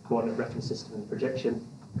the coordinate reference system and projection.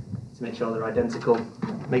 To make sure they're identical,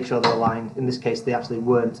 make sure they're aligned. In this case, they actually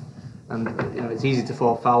weren't, and it's easy to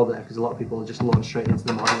fall foul there because a lot of people just launch straight into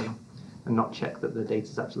the modelling and not check that the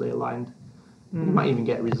data's actually aligned. You might even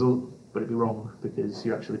get a result, but it'd be wrong because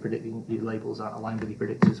you're actually predicting your labels aren't aligned with your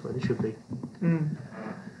predictors where they should be. Mm.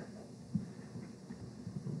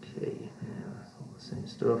 Okay, yeah, that's all the same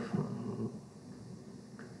stuff.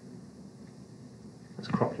 That's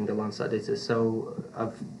cropping the Landsat data. So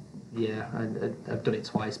I've done it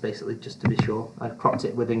twice basically just to be sure. I've cropped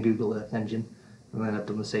it within Google Earth Engine, and then I've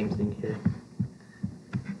done the same thing here.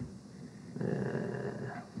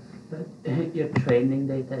 But your training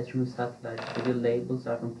data is from satellite, so the labels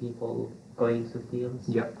are from people going to fields.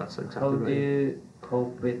 Yep, that's exactly How right. do you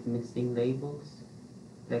cope with missing labels?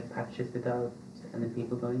 Like patches without any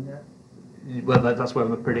people going there? Well, that's where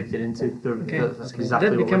we're predicted into. Okay. That's Okay. exactly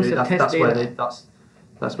That what becomes we're doing. a test data.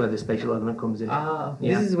 That's where the spatial element comes in. Ah,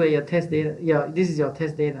 Yeah. This is where your test data. Yeah, this is your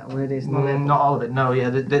test data where there's no label. Not all of it. No, yeah.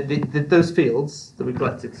 Those fields that we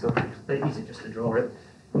collected, so they're easy just to draw it.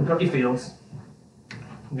 You've got your fields.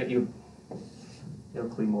 You've got your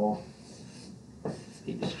clean wall.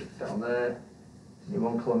 Each strip down there. Your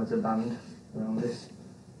 1 kilometre band around this.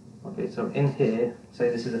 Okay, so in here, say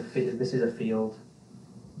this is a field, and this is a field,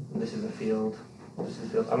 and this is a field.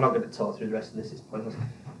 I'm not going to talk through the rest of this. It's pointless.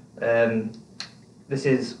 This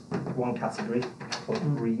is one category called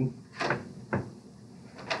green.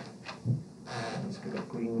 So we've got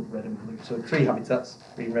green, red, and blue. So 3 habitats: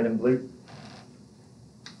 green, red, and blue.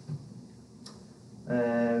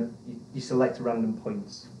 You select random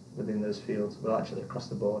points within those fields. Well, actually across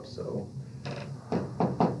the board. So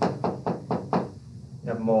you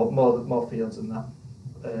have more fields than that.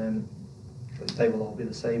 But they will all be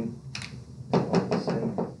the same. They will all be the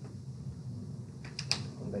same.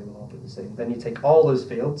 And they will all be the same. Then you take all those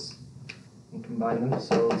fields and combine them.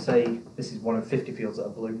 So say this is one of 50 fields that are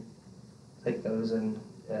blue. Take those and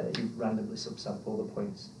you randomly subsample the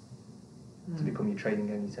points to become your training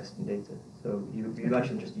and your testing data. So you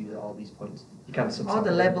actually just use all these points. You can subsample All the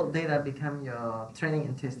them. labeled data become your training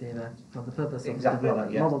and test data for the purpose of Exactly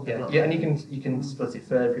that, yeah. model Yeah, development. yeah, and you can split it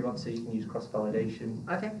further if you want to. You can use cross validation.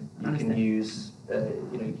 Okay, You understand. can use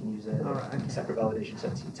you can use Alright, okay. separate validation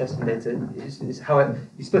sets. Your testing data is how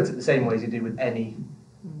you split it the same way as you do with any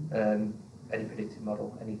predictive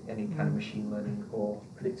model, any kind of machine learning or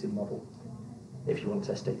predictive model. If you want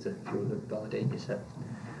test data, if you want to validate your set.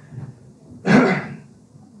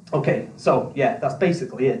 Okay, so yeah, that's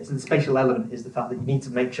basically it. So the spatial element is the fact that you need to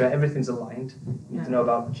make sure everything's aligned. You need to know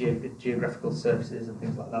about geographical surfaces and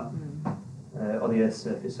things like that, on the Earth's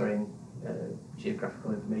surface, in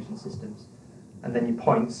geographical information systems. And then your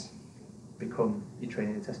points become your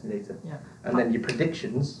training and testing data. Yeah. And then your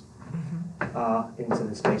predictions are into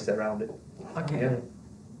the space around it. Okay. Yeah.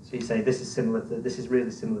 So you say this is really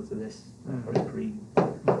similar to this, or it's green,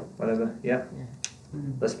 whatever. Yeah.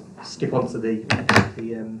 Let's skip on to the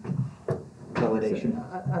validation. So,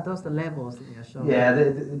 are those the labels that you're showing?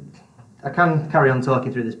 Yeah, I can carry on talking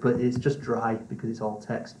through this, but it's just dry because it's all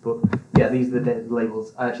text. But yeah, these are the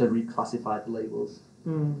labels. I actually reclassified the labels.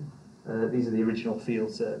 These are the original field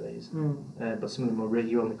surveys, but some of them are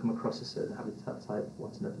you only come across a certain habitat type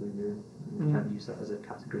once in every year. You can't use that as a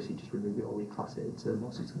category, so you just remove it or reclass it to a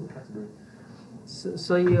more suitable category.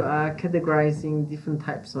 So you are categorizing different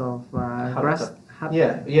types of grass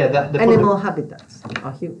animal habitats, or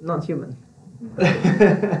not human.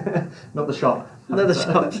 Not the shop. Not the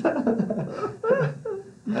shop.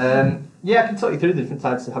 Yeah, I can talk you through the different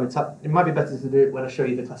types of habitat. It might be better to do it when I show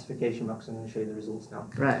you the classification box. I'm going to show you the results now.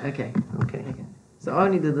 Right. Okay. Okay. So all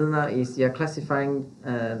you need to do now is you're classifying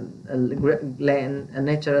a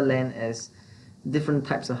natural land as different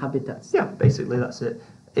types of habitats. Yeah, basically that's it.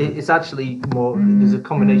 It's actually more. There's a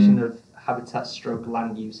combination of habitat stroke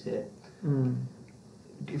land use here.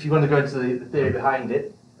 If you want to go into the theory behind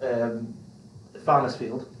it, the farmer's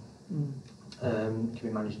field can be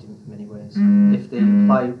managed in many ways. If they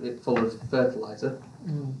apply it full of fertilizer,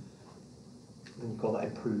 then you call that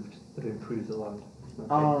improved. They improve the land.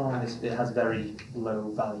 Okay? And it has very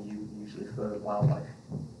low value usually for wildlife.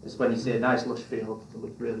 It's when you see a nice lush field that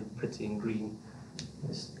looks really pretty and green.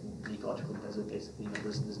 It's an ecological desert basically.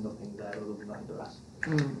 There's nothing there other than that grass.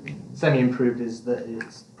 Semi-improved is that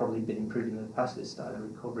it's probably been improved in the past. It's started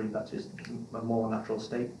recovering back to a more natural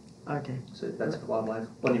state. Okay. So that's for wildlife.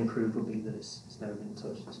 Unimproved would be that it's never been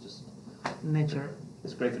touched. It's just nature.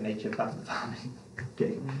 It's great for nature, bad for farming.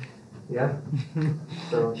 Okay. Yeah.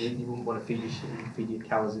 So you wouldn't want to feed your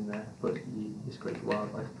cows in there, but it's great for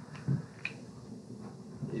wildlife.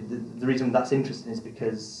 The reason that's interesting is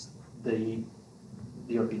because the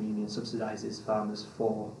European Union subsidises farmers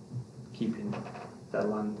for keeping their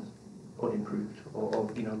land unimproved or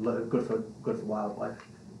good for wildlife.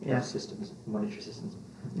 Systems, monetary systems.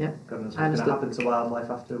 Yeah. God knows what's going to happen to wildlife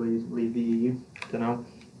after we leave the EU. Don't know.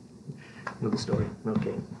 Another story.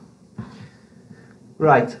 Okay.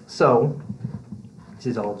 Right. So this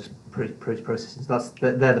is all just processing. So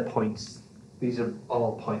they're the points. These are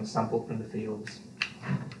all points sampled from the fields,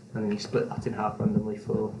 and then you split that in half randomly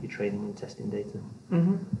for your training and testing data.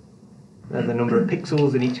 And the number of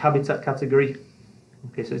pixels in each habitat category.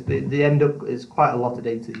 Okay, so they end up is quite a lot of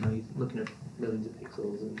data. You're looking at millions of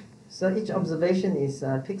pixels. So each observation is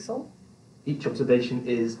a pixel? Each observation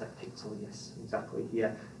is a pixel. Yes, exactly.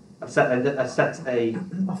 Yeah, I set a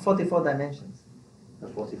of 44 dimensions.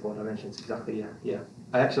 Of 44 dimensions, exactly. Yeah.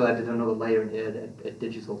 I added another layer in here, a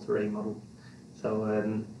digital terrain model. So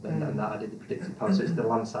and that added the predictive power. So it's the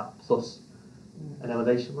Landsat plus an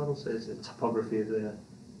elevation model. So it's a topography of the.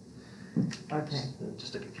 Okay.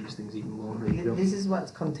 Just to confuse things even more. This is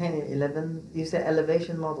what's contained in 11. You said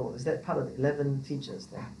elevation model. Is that part of the 11 features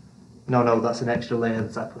there? No, that's an extra layer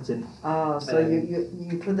that I put in. So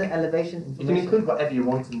you put the elevation information. You can include whatever you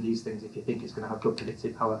want in these things if you think it's going to have good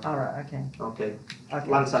predictive power. All right. Okay. Okay.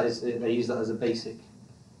 Landsat they use that as a basic,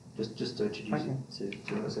 just to introduce it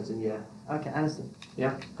to another sense. And Okay, understood.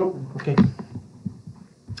 Yeah. Cool. Okay.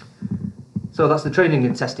 So that's the training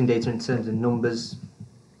and testing data in terms of numbers,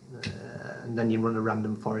 and then you run a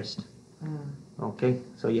random forest. Okay.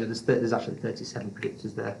 So yeah, there's actually 37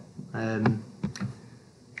 predictors there.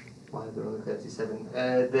 Why are there only 37?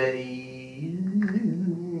 I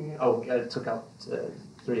took out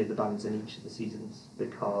 3 of the bands in each of the seasons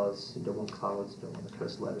because you don't want clouds, you don't want the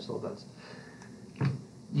coastal aerosol bands.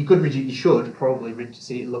 You could reduce. You should probably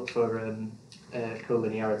look for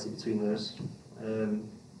collinearity between those,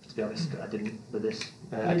 To be honest, I didn't with this.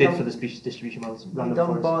 I did for the species distribution models. You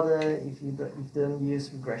don't bother if you don't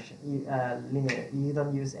use regression, linear. You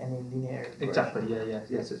don't use any linear regression. Exactly. Yeah.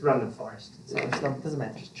 So it's random forest. So it doesn't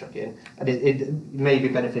matter. Just chuck it in, and it may be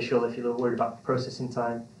beneficial if you're worried about processing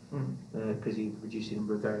time, because you reduce the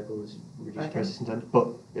number of variables, reduce processing time.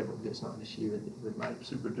 But it's not an issue with my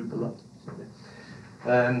super duper lot.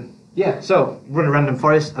 So run a random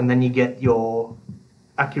forest, and then you get your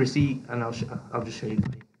accuracy, and I'll just show you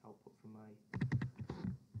my output from my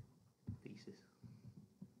thesis.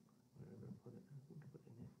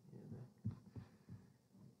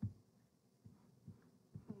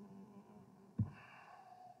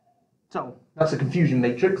 So that's a confusion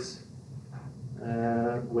matrix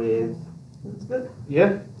with. That's good.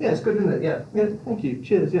 Yeah, it's good, isn't it? Yeah. Thank you.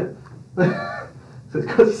 Cheers. Yeah. So it's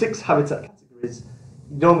got 6 habitat categories.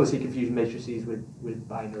 You normally see confusion matrices with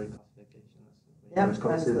binary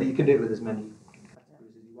classification. But you can do it with as many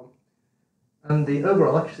categories as you want. And the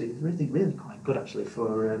overall accuracy is really quite good actually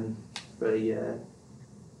for a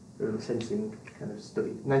sensing kind of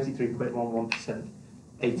study. 93.11%,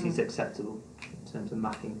 80 is acceptable in terms of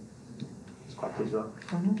mapping. It's quite good as well.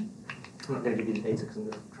 I'm not going to give you the data because I'm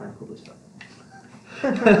going to try and publish that.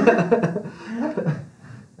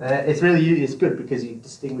 It's good because you're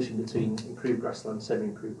distinguishing between improved grassland,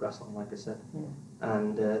 semi-improved grassland, like I said,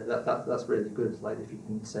 and that's really good. Like if you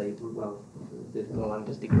can say, well, the land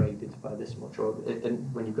is degraded by this much, or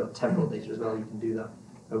and when you've got temporal data as well, you can do that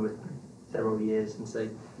over several years and say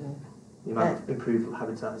the amount of improved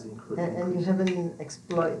habitat is increased. And you haven't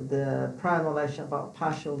exploited the prior knowledge about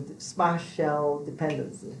spatial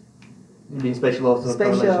dependency. You mean spatial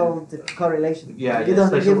correlation? Yeah, you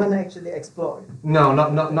haven't actually explored. No,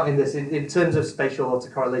 not in this. In terms of spatial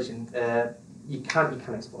autocorrelation, you can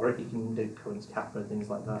explore it. You can do Cohen's kappa and things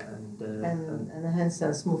like that, and hence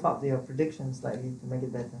smooth out your predictions slightly to make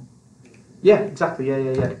it better. Yeah, exactly.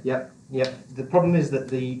 Yeah. The problem is that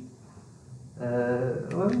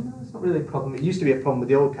well, no, it's not really a problem. It used to be a problem with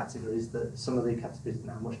the old categories that some of the categories didn't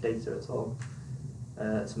have much data at all.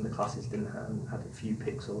 Some of the classes had a few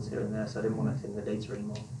pixels here and there, so I didn't want to thin the data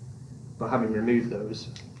anymore. But having removed those,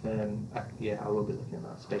 I will be looking at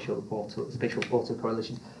that spatial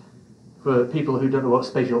autocorrelation. For people who don't know what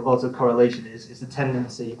spatial autocorrelation is, it's the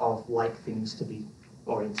tendency of like things to be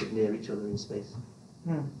oriented near each other in space.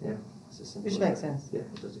 Yeah, which makes sense. Yeah,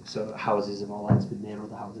 it does. So houses are more likely to be near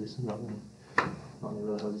other houses, not near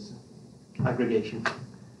other houses. Aggregation.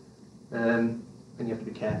 And you have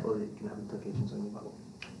to be careful, it can have implications on your model.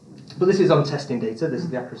 But this is on testing data, this is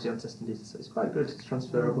the accuracy on testing data, so it's quite good, it's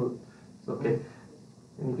transferable, it's okay.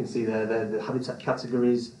 And you can see there the habitat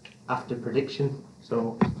categories after prediction.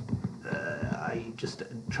 So I just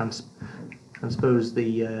transpose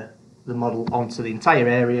the model onto the entire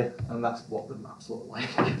area, and that's what the maps look like.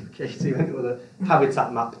 Okay, so you end up with a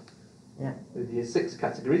habitat map with your 6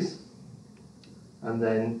 categories. And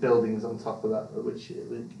then buildings on top of that, which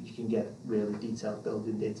you can get really detailed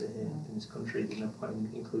building data here in this country. There's no point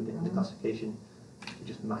in including it in the classification. You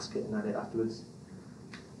just mask it and add it afterwards.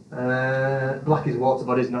 Black is water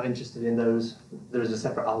bodies, not interested in those. There is a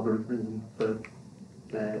separate algorithm for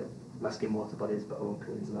masking water bodies, but I won't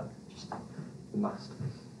go into that. Just the mask.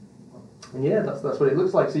 And yeah, that's what it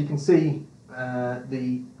looks like. So you can see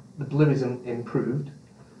the blue is improved.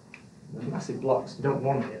 The massive blocks, you don't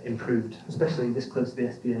want it improved, especially this close to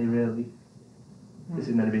the SPA really. This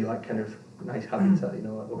is meant to be like kind of nice habitat,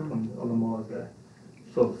 like up on the moors there,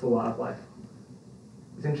 full wildlife.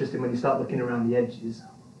 It's interesting when you start looking around the edges.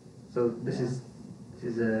 So this is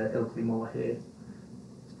Ilkley Moor here.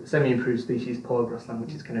 Semi-improved species, poor grassland,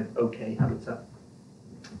 which is kind of okay habitat.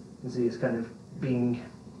 You can see it's kind of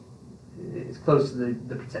it's close to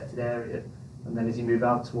the protected area, and then as you move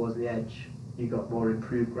out towards the edge, you've got more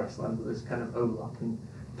improved grassland, but there's kind of overlap and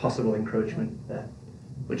possible encroachment there,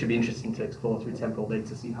 which would be interesting to explore through temporal data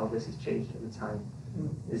to see how this has changed over time.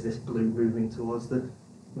 Is this blue moving towards the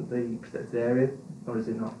protected area, or is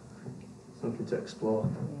it not? Something to explore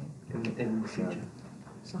in the future.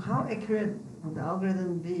 So how accurate would the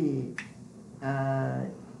algorithm be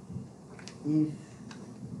if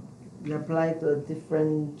you apply to a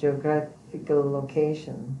different geographical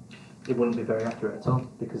location? It wouldn't be very accurate at all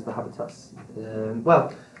because the habitats,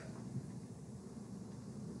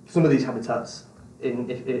 some of these habitats,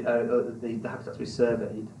 the habitats we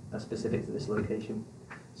surveyed are specific to this location.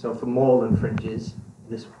 So for moorland fringes,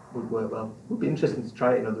 this would work well. It would be interesting to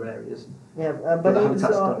try it in other areas. Yeah, but the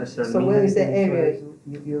habitats don't necessarily so mean where is the anything. area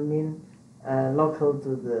you mean local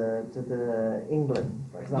to the England,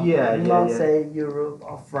 for example. Yeah, Not yeah. say Europe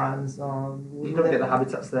or France or. You don't get the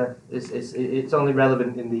habitats there. It's only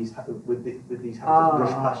relevant in these with these habitats,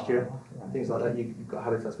 brush pasture, things like that. You've got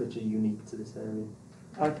habitats which are unique to this area.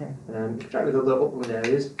 Okay. You can try with other upland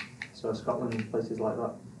areas, so Scotland, places like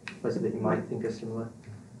that, places that you might think are similar.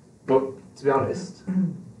 But to be honest,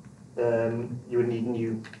 you would need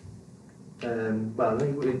new. You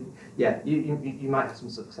might have some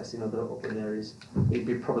success in other upland areas.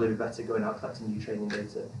 It'd probably be better going out collecting new training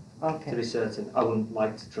data to be certain. I wouldn't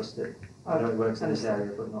like to trust it. I know it works in this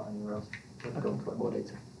area, but not anywhere else. Go and collect more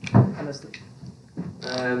data. Understood.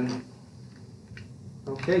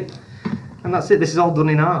 Okay, and that's it. This is all done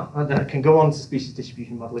in R. I can go on to species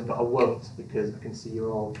distribution modelling, but I won't because I can see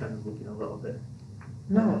you're all kind of looking a little bit.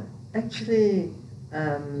 No, actually.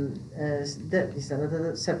 That is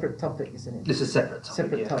another separate topic, isn't it? This is a separate topic.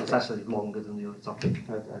 Separate topic. It's actually longer than the other topic.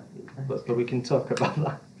 But we can talk about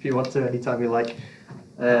that if you want to anytime you like.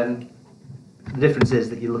 The difference is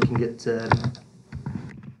that you're looking at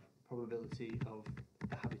probability of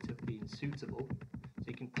the habitat being suitable. So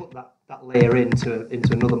you can put that layer into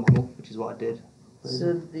another model, which is what I did.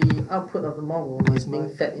 So the output of the model is being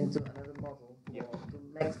fed into another model to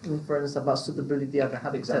make inference about suitability of the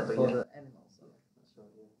habitat for the animals.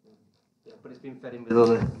 But it's been fed in with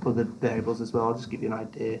other variables as well. I'll just give you an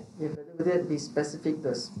idea. Yeah, but would it be specific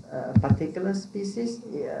to a particular species?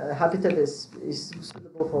 Habitat is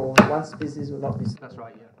suitable for one species, will not be suitable. That's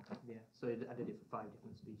right, yeah. So I did it for 5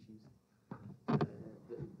 different species.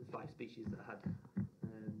 The 5 species that had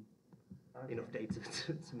enough data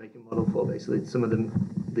to make a model for, basically. Some of them,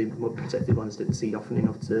 the more protected ones, didn't seed often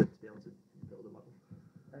enough to be able to build a model.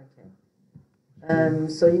 Okay.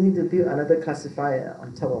 So you need to build another classifier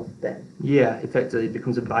on top of that. Yeah, effectively it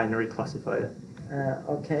becomes a binary classifier.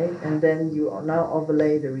 Okay, and then you now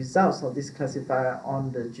overlay the results of this classifier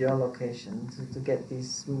on the geolocation to get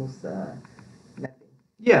this smooth mapping.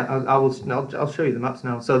 Yeah, I'll show you the maps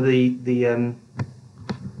now. So I'm going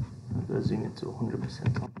to zoom it to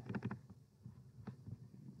 100% on.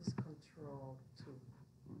 Just Control 2.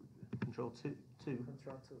 Control 2.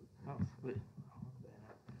 Control 2. Oh, wait.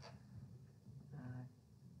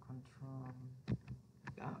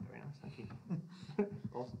 Very nice, thank you.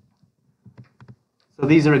 Awesome. So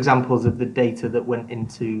these are examples of the data that went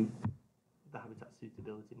into the habitat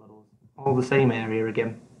suitability models. All the same area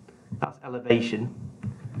again. That's elevation. So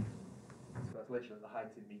that's literally the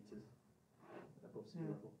height in meters above sea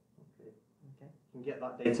level. Okay. You can get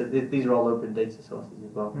that data. These are all open data sources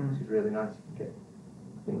as well, which is really nice. Okay. I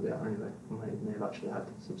think they are anyway. I may have actually had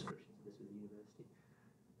subscription to this with the university.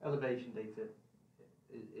 Elevation data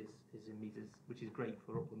is in meters, which is great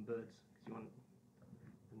for upland birds because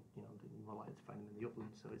you want, you're more likely to find them in the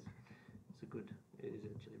upland. So it is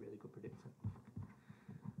actually a really good predictor for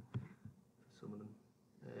some of them.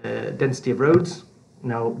 Density of roads.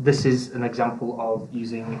 Now this is an example of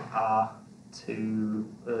using R to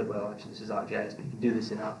actually this is ArcGIS, but you can do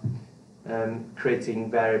this in R. Creating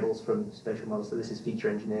variables from spatial models. So this is feature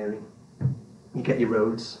engineering. You get your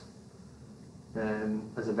roads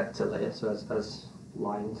as a vector layer, so as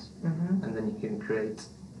lines, and then you can create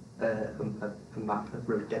a map of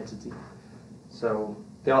road density. So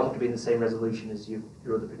they all have to be in the same resolution as your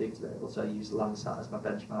other predictor variables. So I use Landsat as my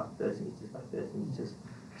benchmark, 30 meters by 30 meters.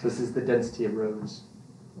 So this is the density of roads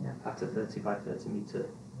at a 30 by 30 meter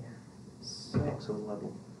pixel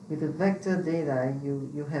level. With the vector data,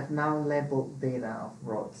 you have now labeled data of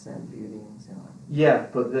roads and buildings and all. Yeah,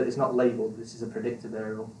 but it's not labeled. This is a predictor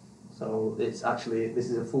variable. So it's actually, this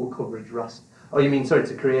is a full coverage raster. Oh, you mean, sorry,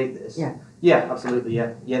 to create this? Yeah. Yeah, absolutely,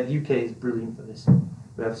 yeah. Yeah, the UK is brilliant for this.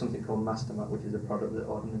 We have something called MasterMap, which is a product that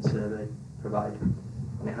Ordnance Survey provide.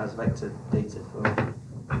 And it has vector data for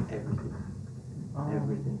everything.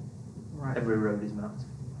 Everything. Right. Every road is mapped.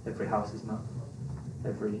 Every house is mapped.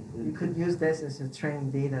 You could use this as a training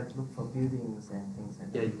data to look for buildings and things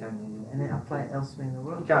like that. Yeah, you can. And then apply it elsewhere in the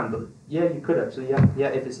world. You can, but yeah, you could actually, yeah. Yeah,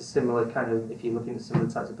 if it's a similar kind of, if you're looking at similar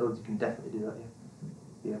types of builds, you can definitely do that,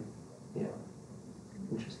 yeah. Yeah.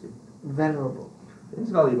 Interesting. Valuable. It's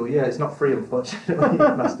valuable, yeah. It's not free, unfortunately,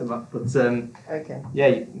 MasterMap, but okay. Yeah,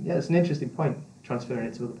 it's an interesting point, transferring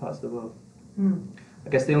it to other parts of the world. I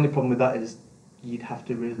guess the only problem with that is you'd have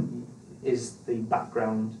to really, is the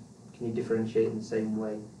background, can you differentiate in the same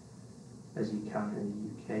way as you can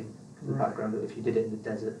in the UK? The background, if you did it in the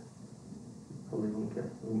desert, probably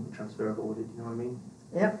wouldn't be transferable, would it? You know what I mean?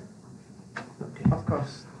 Yep. Okay. Of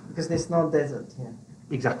course, because there's no desert here.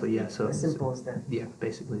 Exactly, yeah. So as simple as that. Yeah,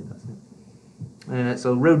 basically that's it.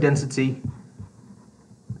 So road density.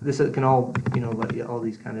 This can all, like all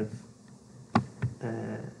these kind of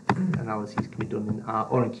analyses can be done in R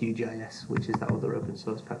or in QGIS, which is that other open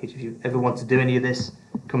source package. If you ever want to do any of this,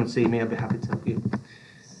 come and see me. I'll be happy to help you.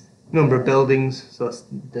 Number of buildings, so that's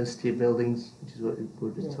density of buildings, which is what we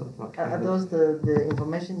were just talking about. Are those the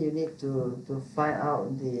information you need to find out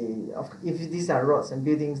if these are roads and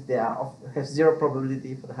buildings, they have zero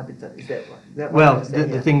probability for the habitat? Is that what? Well,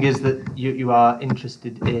 the thing is that you are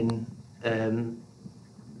interested in.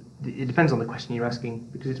 It depends on the question you're asking,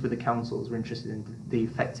 because it's with the councils. We're interested in the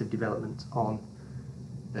effective development on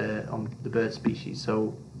the bird species.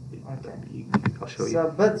 So, okay. I'll show you.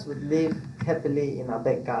 So birds would live happily in our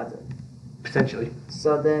back garden. Potentially.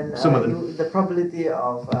 So then, Some of them. the probability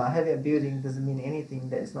of having a building doesn't mean anything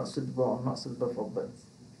that is not suitable or not suitable for birds.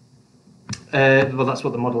 Well, that's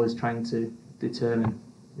what the model is trying to determine.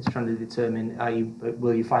 It's trying to determine: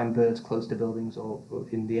 will you find birds close to buildings or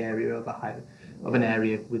in the area of an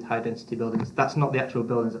area with high density buildings? That's not the actual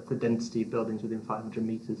buildings; that's the density of buildings within 500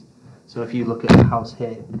 meters. So if you look at a house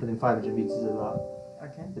here within 500 meters of that,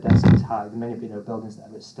 Okay. the density is high. There may be no buildings there,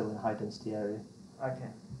 but it's still in a high density area. Okay.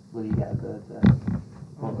 Will you get a bird there?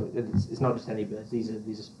 Well, it's not just any birds. These are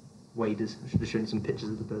waders. I should have shown you some pictures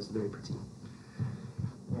of the birds. They're very pretty.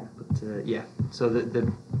 Yeah. But yeah, so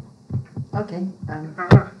the Okay.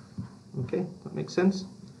 okay, that makes sense.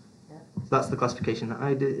 Yeah. So that's the classification that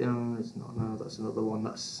I did. It's not. No, that's another one.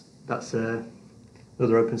 That's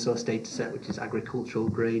another open source data set, which is agricultural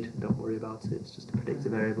grade. Don't worry about it. It's just a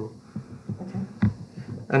predictive variable. Okay.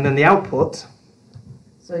 And then the output.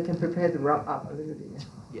 So you can prepare the route up a little bit.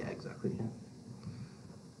 Yeah, exactly. Yeah.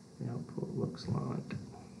 The output looks like.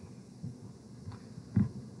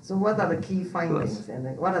 So what are the key findings and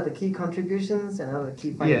then what are the key contributions and other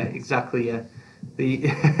key findings? Yeah, exactly. Yeah. The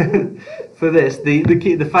for this,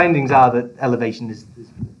 the findings are that elevation is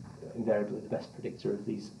invariably the best predictor of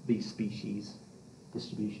these species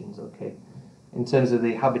distributions. Okay. In terms of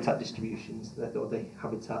the habitat distributions or the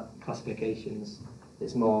habitat classifications,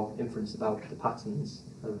 it's more inference about the patterns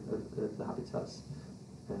of the habitats.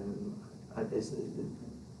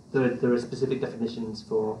 There are specific definitions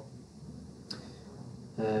for,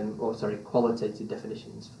 qualitative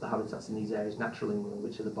definitions for the habitats in these areas. Natural England,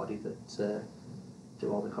 which are the body that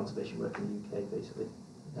do all the conservation work in the UK, basically.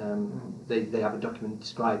 They have a document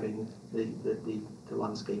describing the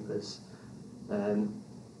landscape as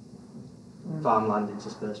farmland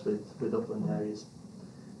interspersed with upland areas.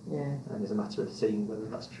 Yeah. And it's a matter of seeing whether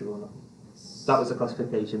that's true or not. That was the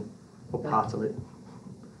classification, or part of it.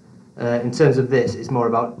 In terms of this, it's more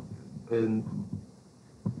about I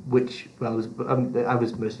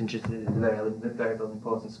was most interested in the variable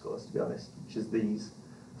importance scores, to be honest, which is these.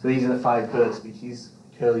 So these are the 5 bird species: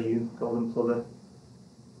 curlew, golden plover,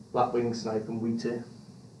 lapwing, snipe, and wheatear.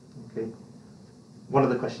 Okay. One of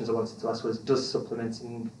the questions I wanted to ask was, does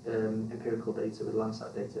supplementing empirical data with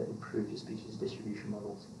Landsat data improve your species distribution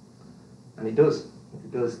models? And it does.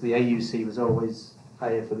 It does. The AUC was always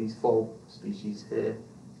higher for these 4 species here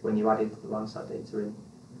when you added the Landsat data in.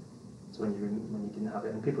 So when you didn't have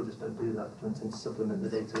it, and people just don't do that. They don't tend to supplement the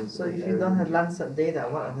data. So if you don't have Landsat data,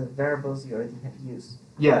 what are the variables you already have used?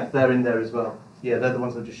 Yeah, they're in there as well. Yeah, they're the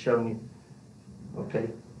ones I've just shown you. Okay.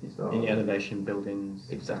 In the elevation buildings.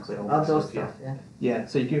 Exactly. All those stuff, yeah. Yeah.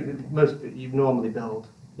 So you normally build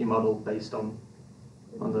your model based on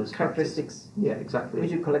those characteristics. Yeah, exactly. Which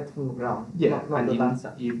you collect from the ground. Yeah, not the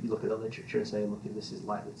Landsat. You look at the literature and say, look, this is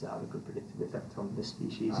likely to have a good predictive effect on this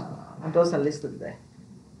species. And those are listed there.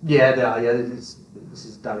 Yeah, they are. Yeah, this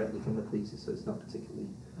is directly from the thesis, so it's not particularly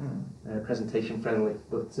presentation friendly.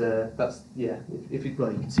 But that's If you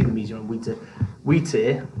can see them easier on wheatear.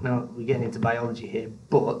 Wheatear. Now we're getting into biology here,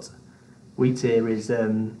 but wheatear is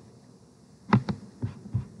a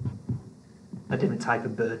different type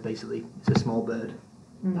of bird. Basically, it's a small bird,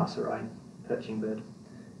 passerine, perching bird,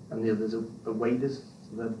 and the others are waders.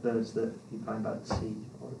 So they're birds that you find by the sea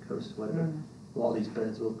or the coast, or whatever. A lot of these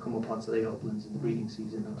birds will come up onto the uplands in the breeding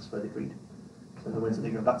season, and that's where they breed. So in the winter they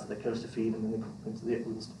go back to the coast to feed, and then they come into the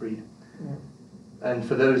uplands to breed. Yeah. And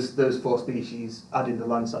for those 4 species, adding the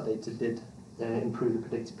Landsat data did improve the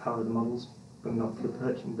predictive power of the models, but not for the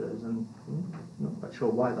perching birds, and I'm not quite sure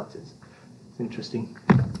why that is. It's interesting.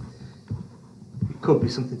 It could be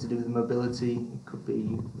something to do with the mobility. It could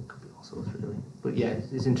be all sorts, really. But yeah,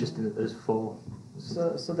 it's interesting that those 4.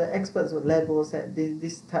 So the experts would label that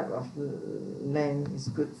this type of land is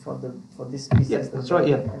good for this species. Yeah, that's right.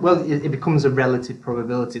 Yeah. Well, it becomes a relative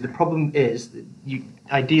probability. The problem is that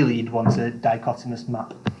ideally you'd want a dichotomous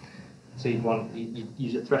map. So you'd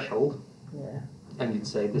use a threshold. Yeah. And you'd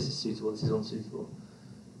say this is suitable, this is unsuitable.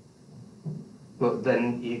 But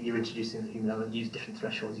then you're introducing the human element. You use different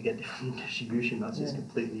thresholds, you get different distribution. That's just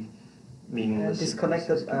completely meaningless.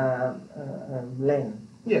 Disconnected lane.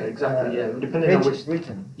 Yeah, exactly. Yeah, depending on which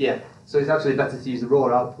region. Yeah, so it's actually better to use the raw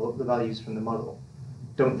output, the values from the model.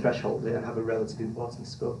 Don't threshold it and have a relative importance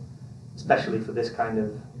score, especially for this kind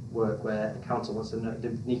of work where a council wants to know, they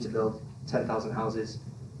need to build 10,000 houses.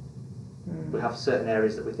 We have certain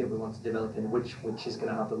areas that we think we want to develop in, which is going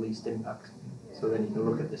to have the least impact. So then you can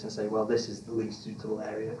look at this and say, well, this is the least suitable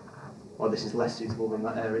area, or this is less suitable than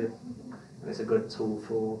that area. And it's a good tool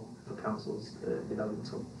for councils' development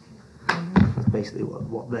tool. That's basically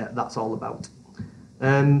what that's all about.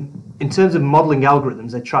 In terms of modelling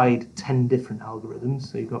algorithms, I tried 10 different algorithms.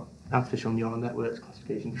 So you've got artificial neural networks,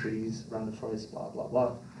 classification trees, random forest, blah, blah,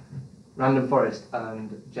 blah. Random forest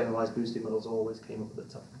and generalized boosting models always came up at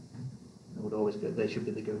the top. They should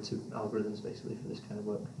be the go-to algorithms basically for this kind of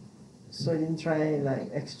work. So you didn't try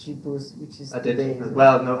like XGBoost, which is I did. today.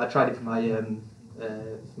 Well, no, I tried it for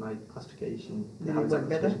my classification. Did it work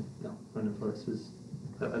better? No, random forest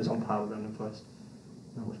I was on par with random forest.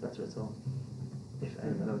 Not much better at all. If I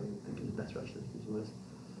don't even think it was better actually. It was worse.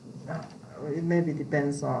 It maybe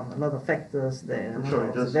depends on a lot of factors there, I'm sure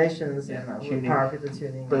it does. observations Yeah, and tuning. parameter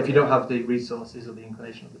tuning. But if you don't have the resources or the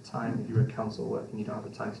inclination at the time, if you're a council work and you don't have the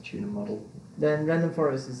time to tune a model, then random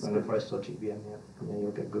forest is random good. forest or GBM, yeah,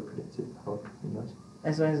 you'll get good predictive power from those.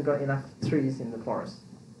 As long as it's got enough trees in the forest.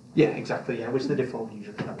 Yeah, exactly. Yeah, which the default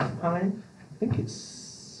usually has. How many? I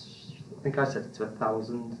think I set it to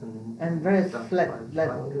 1,000 And very down to flat,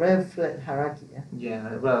 500. very flat hierarchy. Yeah?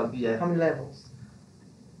 Yeah, well, yeah. How many levels?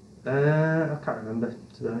 I can't remember,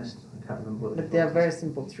 to be honest. I can't remember what But they are very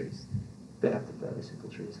simple trees. They have the very simple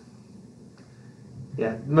trees.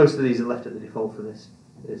 Yeah, most of these are left at the default for this.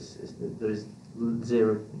 There is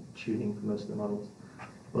zero tuning for most of the models,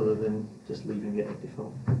 other than just leaving it at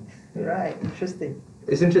default. Yeah. Right, interesting.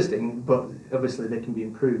 It's interesting, but obviously they can be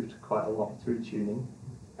improved quite a lot through tuning.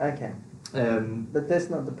 Okay. But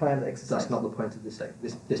that's not the point of the exercise. That's not the point of this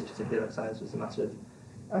particular exercise. It's a matter of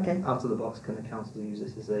Okay. out of the box, can the council use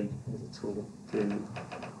this as a tool to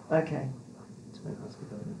Okay. enhance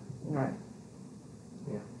development? Right.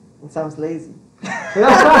 Yeah. It sounds lazy. You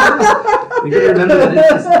got to remember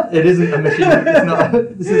that it isn't a machine. It's not.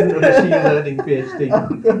 This isn't a machine learning PhD.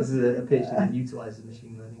 This is a PhD that utilises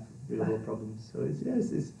machine learning for real world problems. So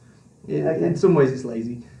Okay. in some ways it's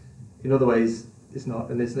lazy. In other ways it's not.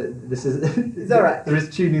 And this is. It's all right. There is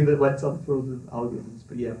tuning that went on for all the algorithms,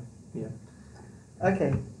 but yeah.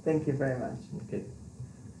 Okay. Thank you very much. Okay.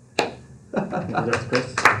 That's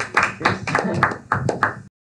Chris. Yes.